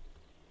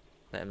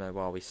 Let him know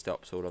why we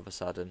stopped all of a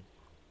sudden.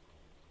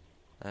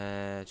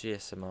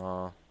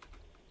 GSMR.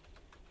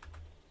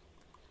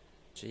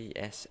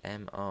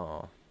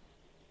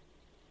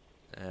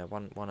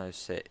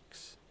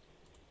 106.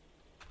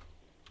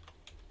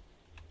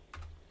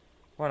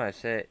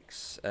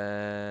 106.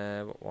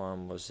 What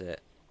one was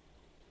it?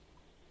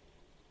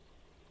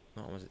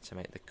 What was it to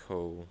make the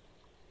call?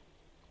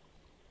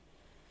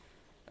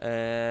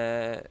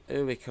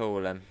 Who we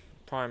call them?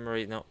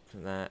 Primary, not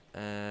that.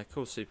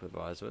 Call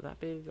supervisor. Would that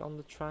be on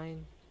the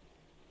train?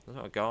 There's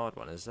not a guard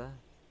one, is there?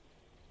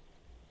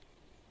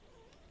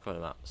 Call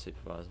him up,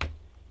 supervisor.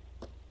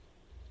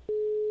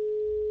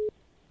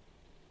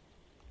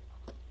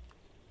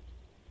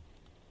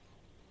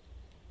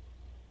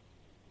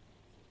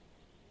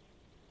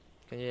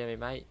 Can you hear me,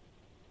 mate?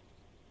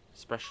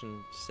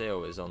 Expression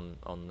seal is on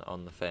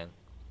the thing.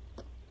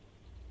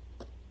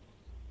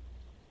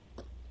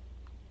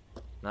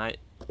 No,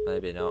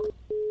 maybe not.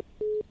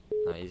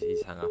 No,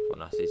 he's hung up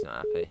on us. He's not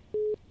happy.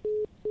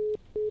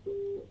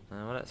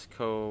 Well, let's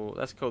call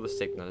the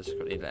signal. Let's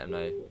quickly let him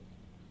know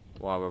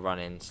why we're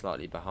running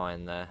slightly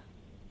behind there.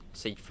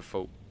 Seek for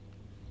fault.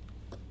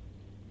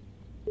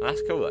 Well,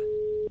 that's cool though.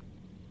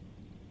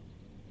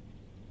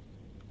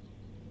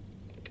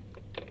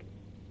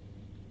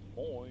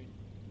 Moin.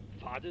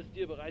 Fahrt ist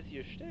dir bereits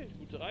gestellt.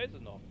 Gute Reise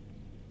noch.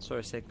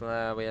 Sorry,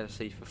 signal. We had a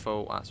seek for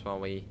fault. That's why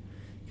we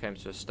came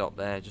to a stop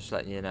there. Just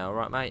letting you know. All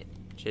right, mate.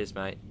 Cheers,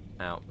 mate.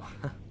 Out.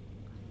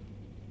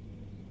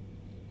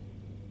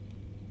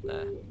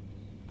 There.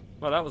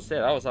 Well, that was it.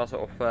 That was our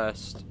sort of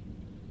first.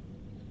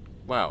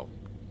 Well,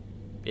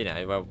 you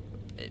know,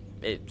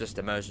 it just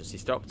emergency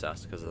stopped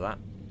us because of that.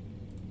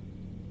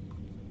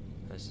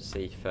 As the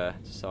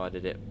Cepha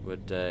decided it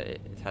would,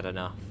 it had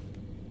enough,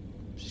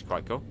 which is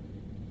quite cool.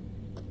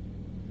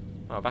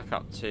 Well, back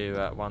up to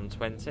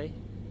 120.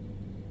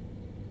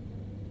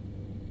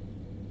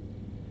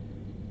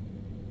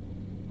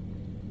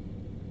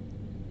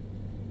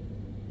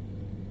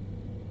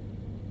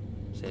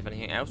 See if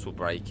anything else will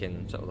break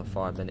in sort of the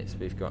 5 minutes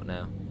we've got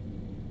now.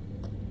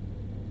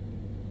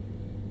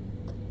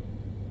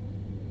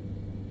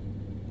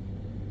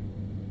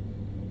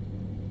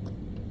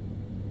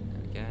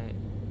 There we go.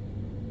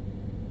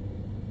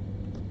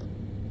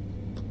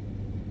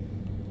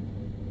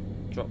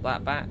 Drop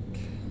that back.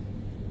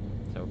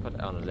 So we'll put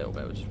it on a little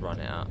bit, we'll just run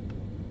it up.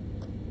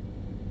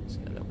 Let's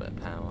get a little bit of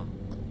power.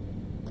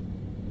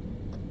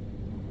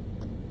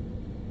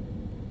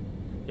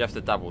 You have to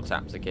double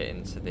tap to get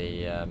into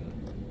the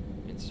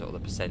into sort of the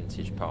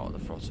percentage part of the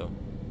throttle.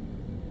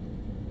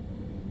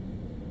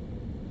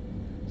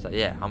 So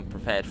yeah, I'm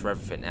prepared for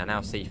everything now.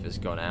 Now Cepha's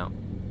gone out.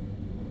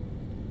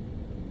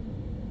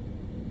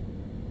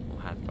 Or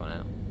had gone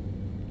out.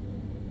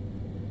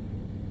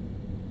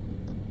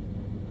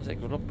 Was it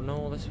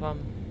Grobnor, this one?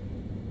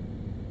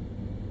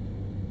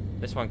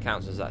 This one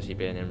counts as actually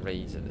being in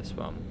Riesa, this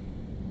one.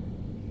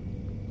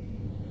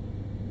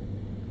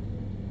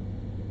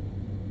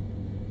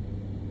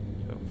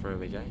 Through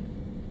we go.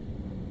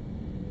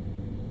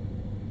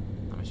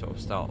 Let me sort of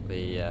start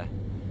the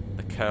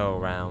curl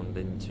round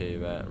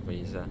into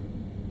Riesa.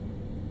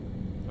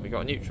 We've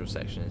got a neutral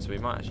section, so we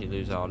might actually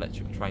lose our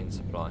electric train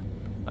supply.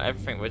 Like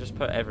everything, we'll just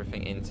put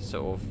everything into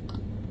sort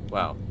of,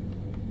 well,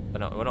 we're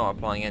not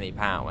applying any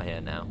power here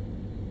now.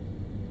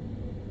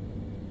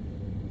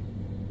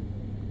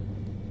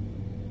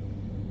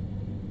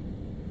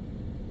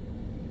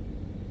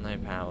 No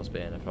power's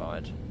being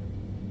applied.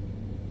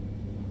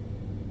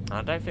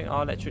 I don't think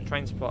our electric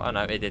train supply... Oh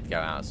no, it did go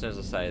out as soon as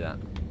I say that.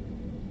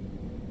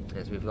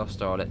 Yes, we've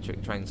lost our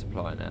electric train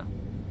supply now.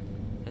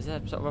 Is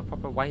there sort of a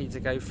proper way to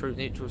go through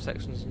neutral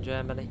sections in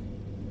Germany?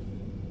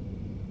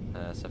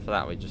 So for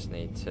that we just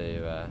need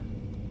to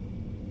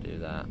do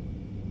that.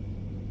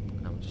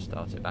 And we'll just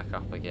start it back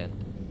up again.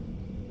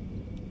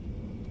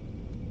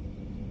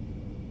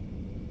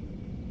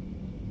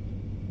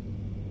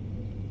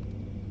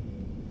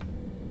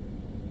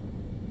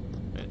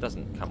 If it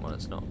doesn't come on,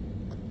 it's not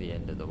the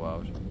end of the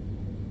world.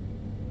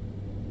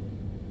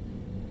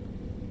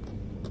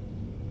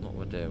 What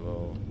we'll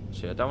do,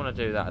 I don't want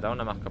to do that. I don't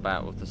want to muck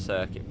about with the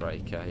circuit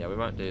breaker. Yeah, we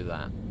won't do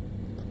that.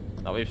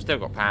 Oh, we've still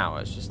got power.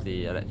 It's just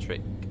the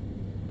electric.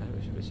 Oh,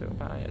 we've still got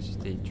power. Yeah, it's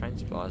just the train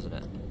supply, isn't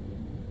it?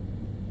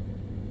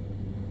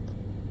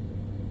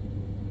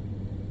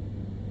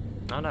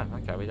 Oh no.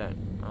 Okay, we don't.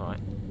 All right.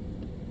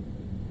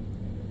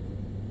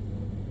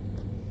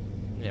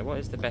 Yeah. What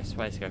is the best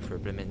way to go through a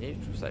blooming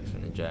neutral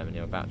section in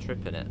Germany without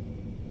tripping it?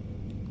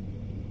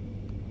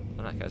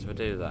 In that case, we'll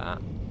do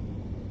that.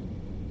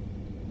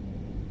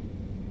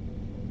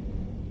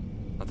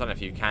 I don't know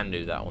if you can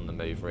do that on the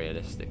move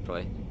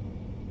realistically.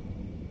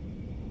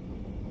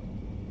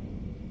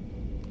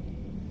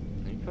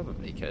 You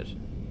probably could.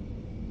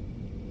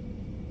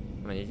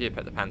 I mean, you do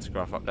put the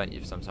pantograph up, don't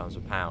you, sometimes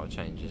with power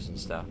changes and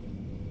stuff.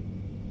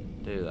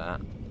 Do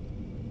that.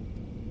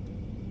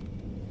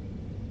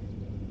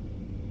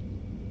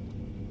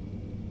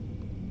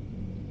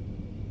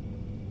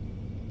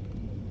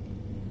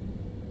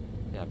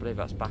 Yeah, I believe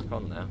that's back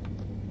on now.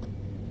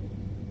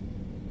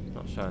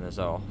 Not showing us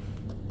off.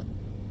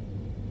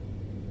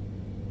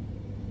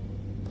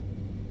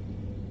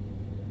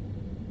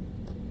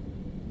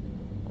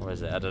 Or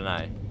is it? I don't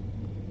know.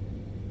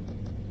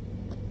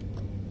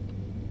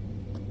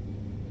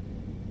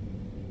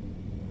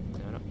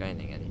 Yeah, we're not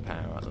gaining any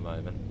power at the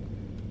moment.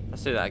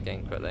 Let's do that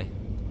again quickly.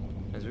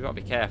 Because we've got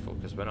to be careful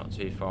because we're not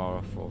too far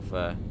off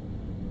of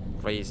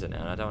Riesa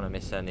now, and I don't want to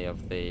miss any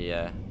of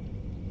the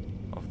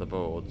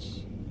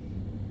boards.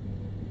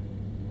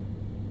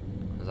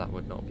 Because that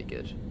would not be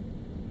good.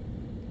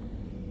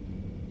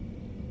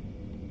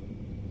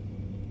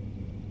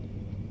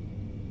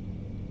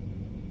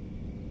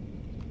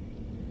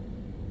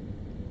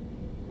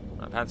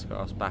 Right,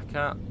 pantograph's back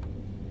up.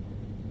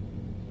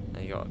 Now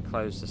you got to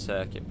close the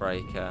circuit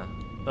breaker.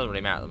 Doesn't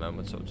really matter at the moment,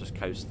 we're sort of just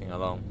coasting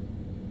along.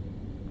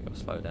 We've got to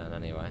slow down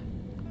anyway.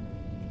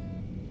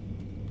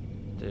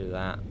 Do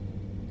that.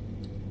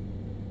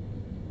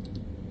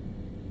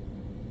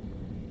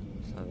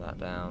 Slow that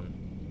down.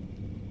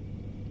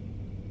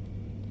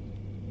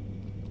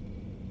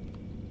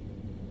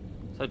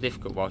 So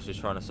difficult whilst you're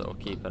trying to sort of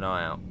keep an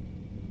eye out.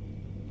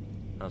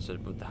 Also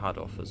with the HUD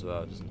off as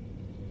well, doesn't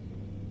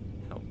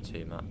help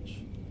too much.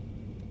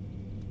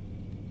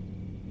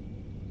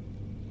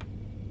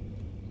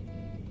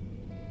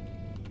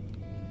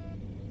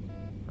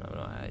 No,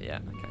 not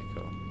yet. Okay,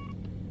 cool.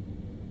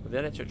 Well, the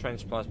electric train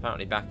supply is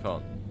apparently back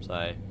on,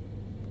 so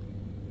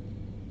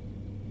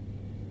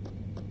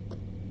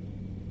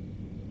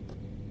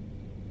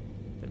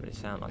didn't really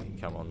sound like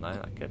it come on though.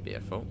 That could be a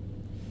fault.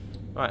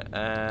 Right,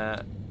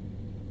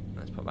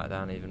 let's put that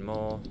down even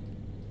more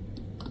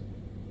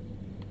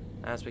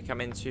as we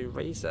come into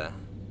Riesa.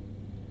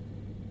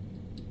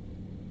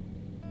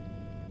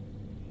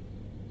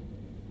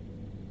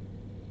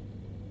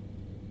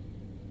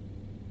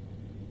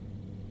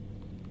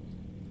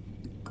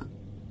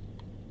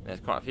 There's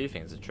quite a few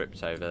things that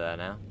tripped over there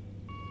now.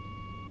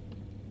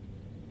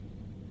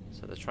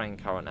 So the train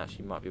current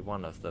actually might be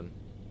one of them.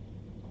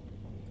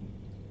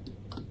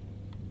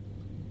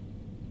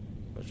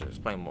 Which will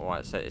explain why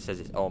it says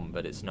it's on,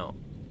 but it's not.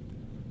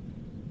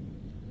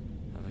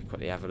 I'll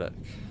quickly have a look.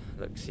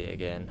 See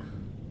again.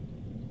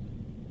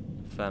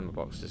 Thermal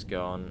box is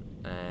gone.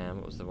 And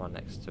what was the one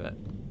next to it?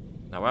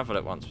 Now we'll have a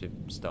look once we've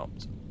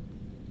stopped.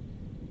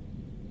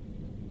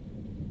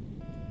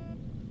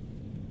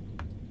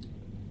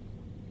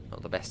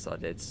 Not the best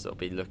idea to sort of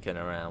be looking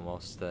around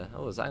whilst.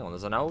 Oh, hang on,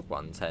 there's an old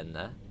 110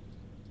 there.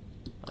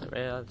 I didn't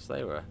realise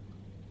they were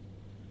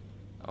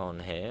on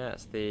here.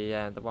 That's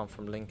the one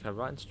from Linker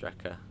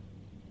Rheinstrecke.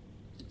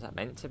 Is that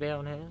meant to be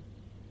on here?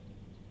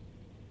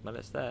 Well,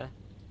 it's there.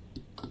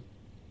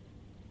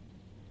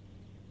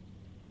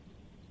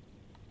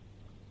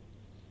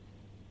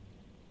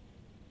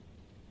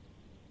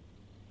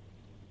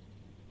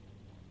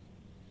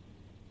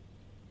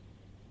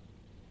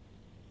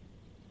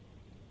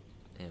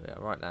 Here we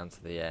are, right down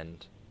to the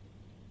end.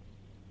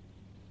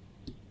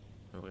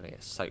 We're going to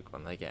get soaked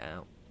when they get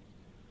out.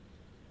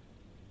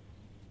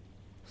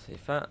 See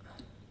if that.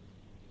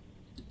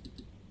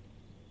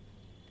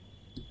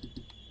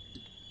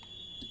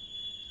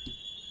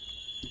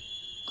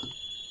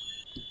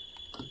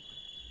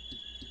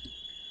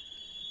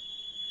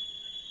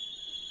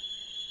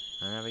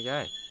 And there we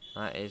go.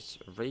 That is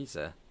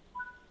Riesa.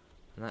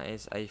 And that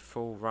is a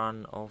full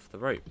run of the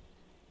route.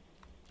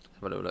 Let's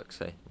have a little look,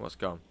 see what's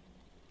gone.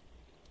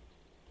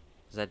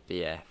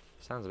 ZBF.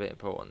 Sounds a bit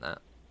important,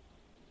 that.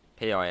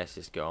 PIS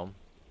is gone.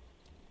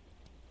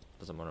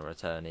 Doesn't want to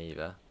return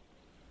either.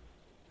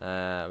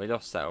 We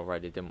lost that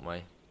already, didn't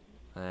we?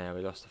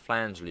 We lost the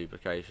flange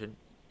lubrication.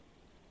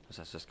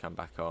 Let's just come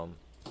back on.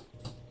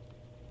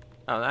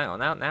 Oh, hang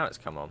on. Now it's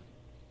come on.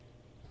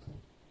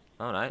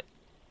 Oh, no.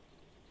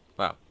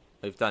 Well,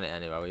 we've done it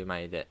anyway. We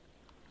made it.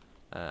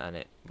 And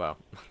it, well,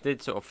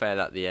 did sort of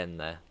fail at the end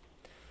there.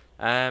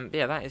 But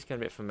yeah, that is going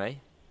to be it from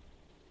me.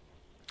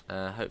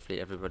 Hopefully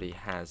everybody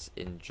has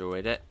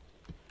enjoyed it.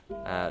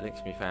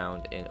 Links can be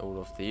found in all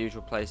of the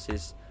usual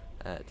places.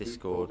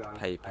 Discord,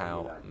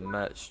 PayPal,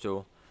 merch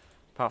store.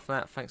 Apart from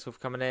that, thanks all for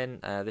coming in.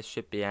 This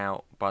should be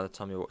out by the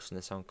time you're watching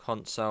this on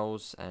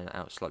consoles and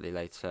out slightly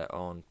later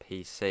on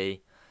PC.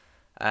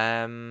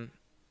 And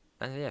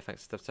And yeah,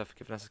 thanks to Dovetail for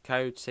giving us a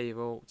code. See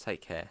you all.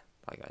 Take care.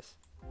 Bye,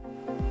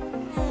 guys.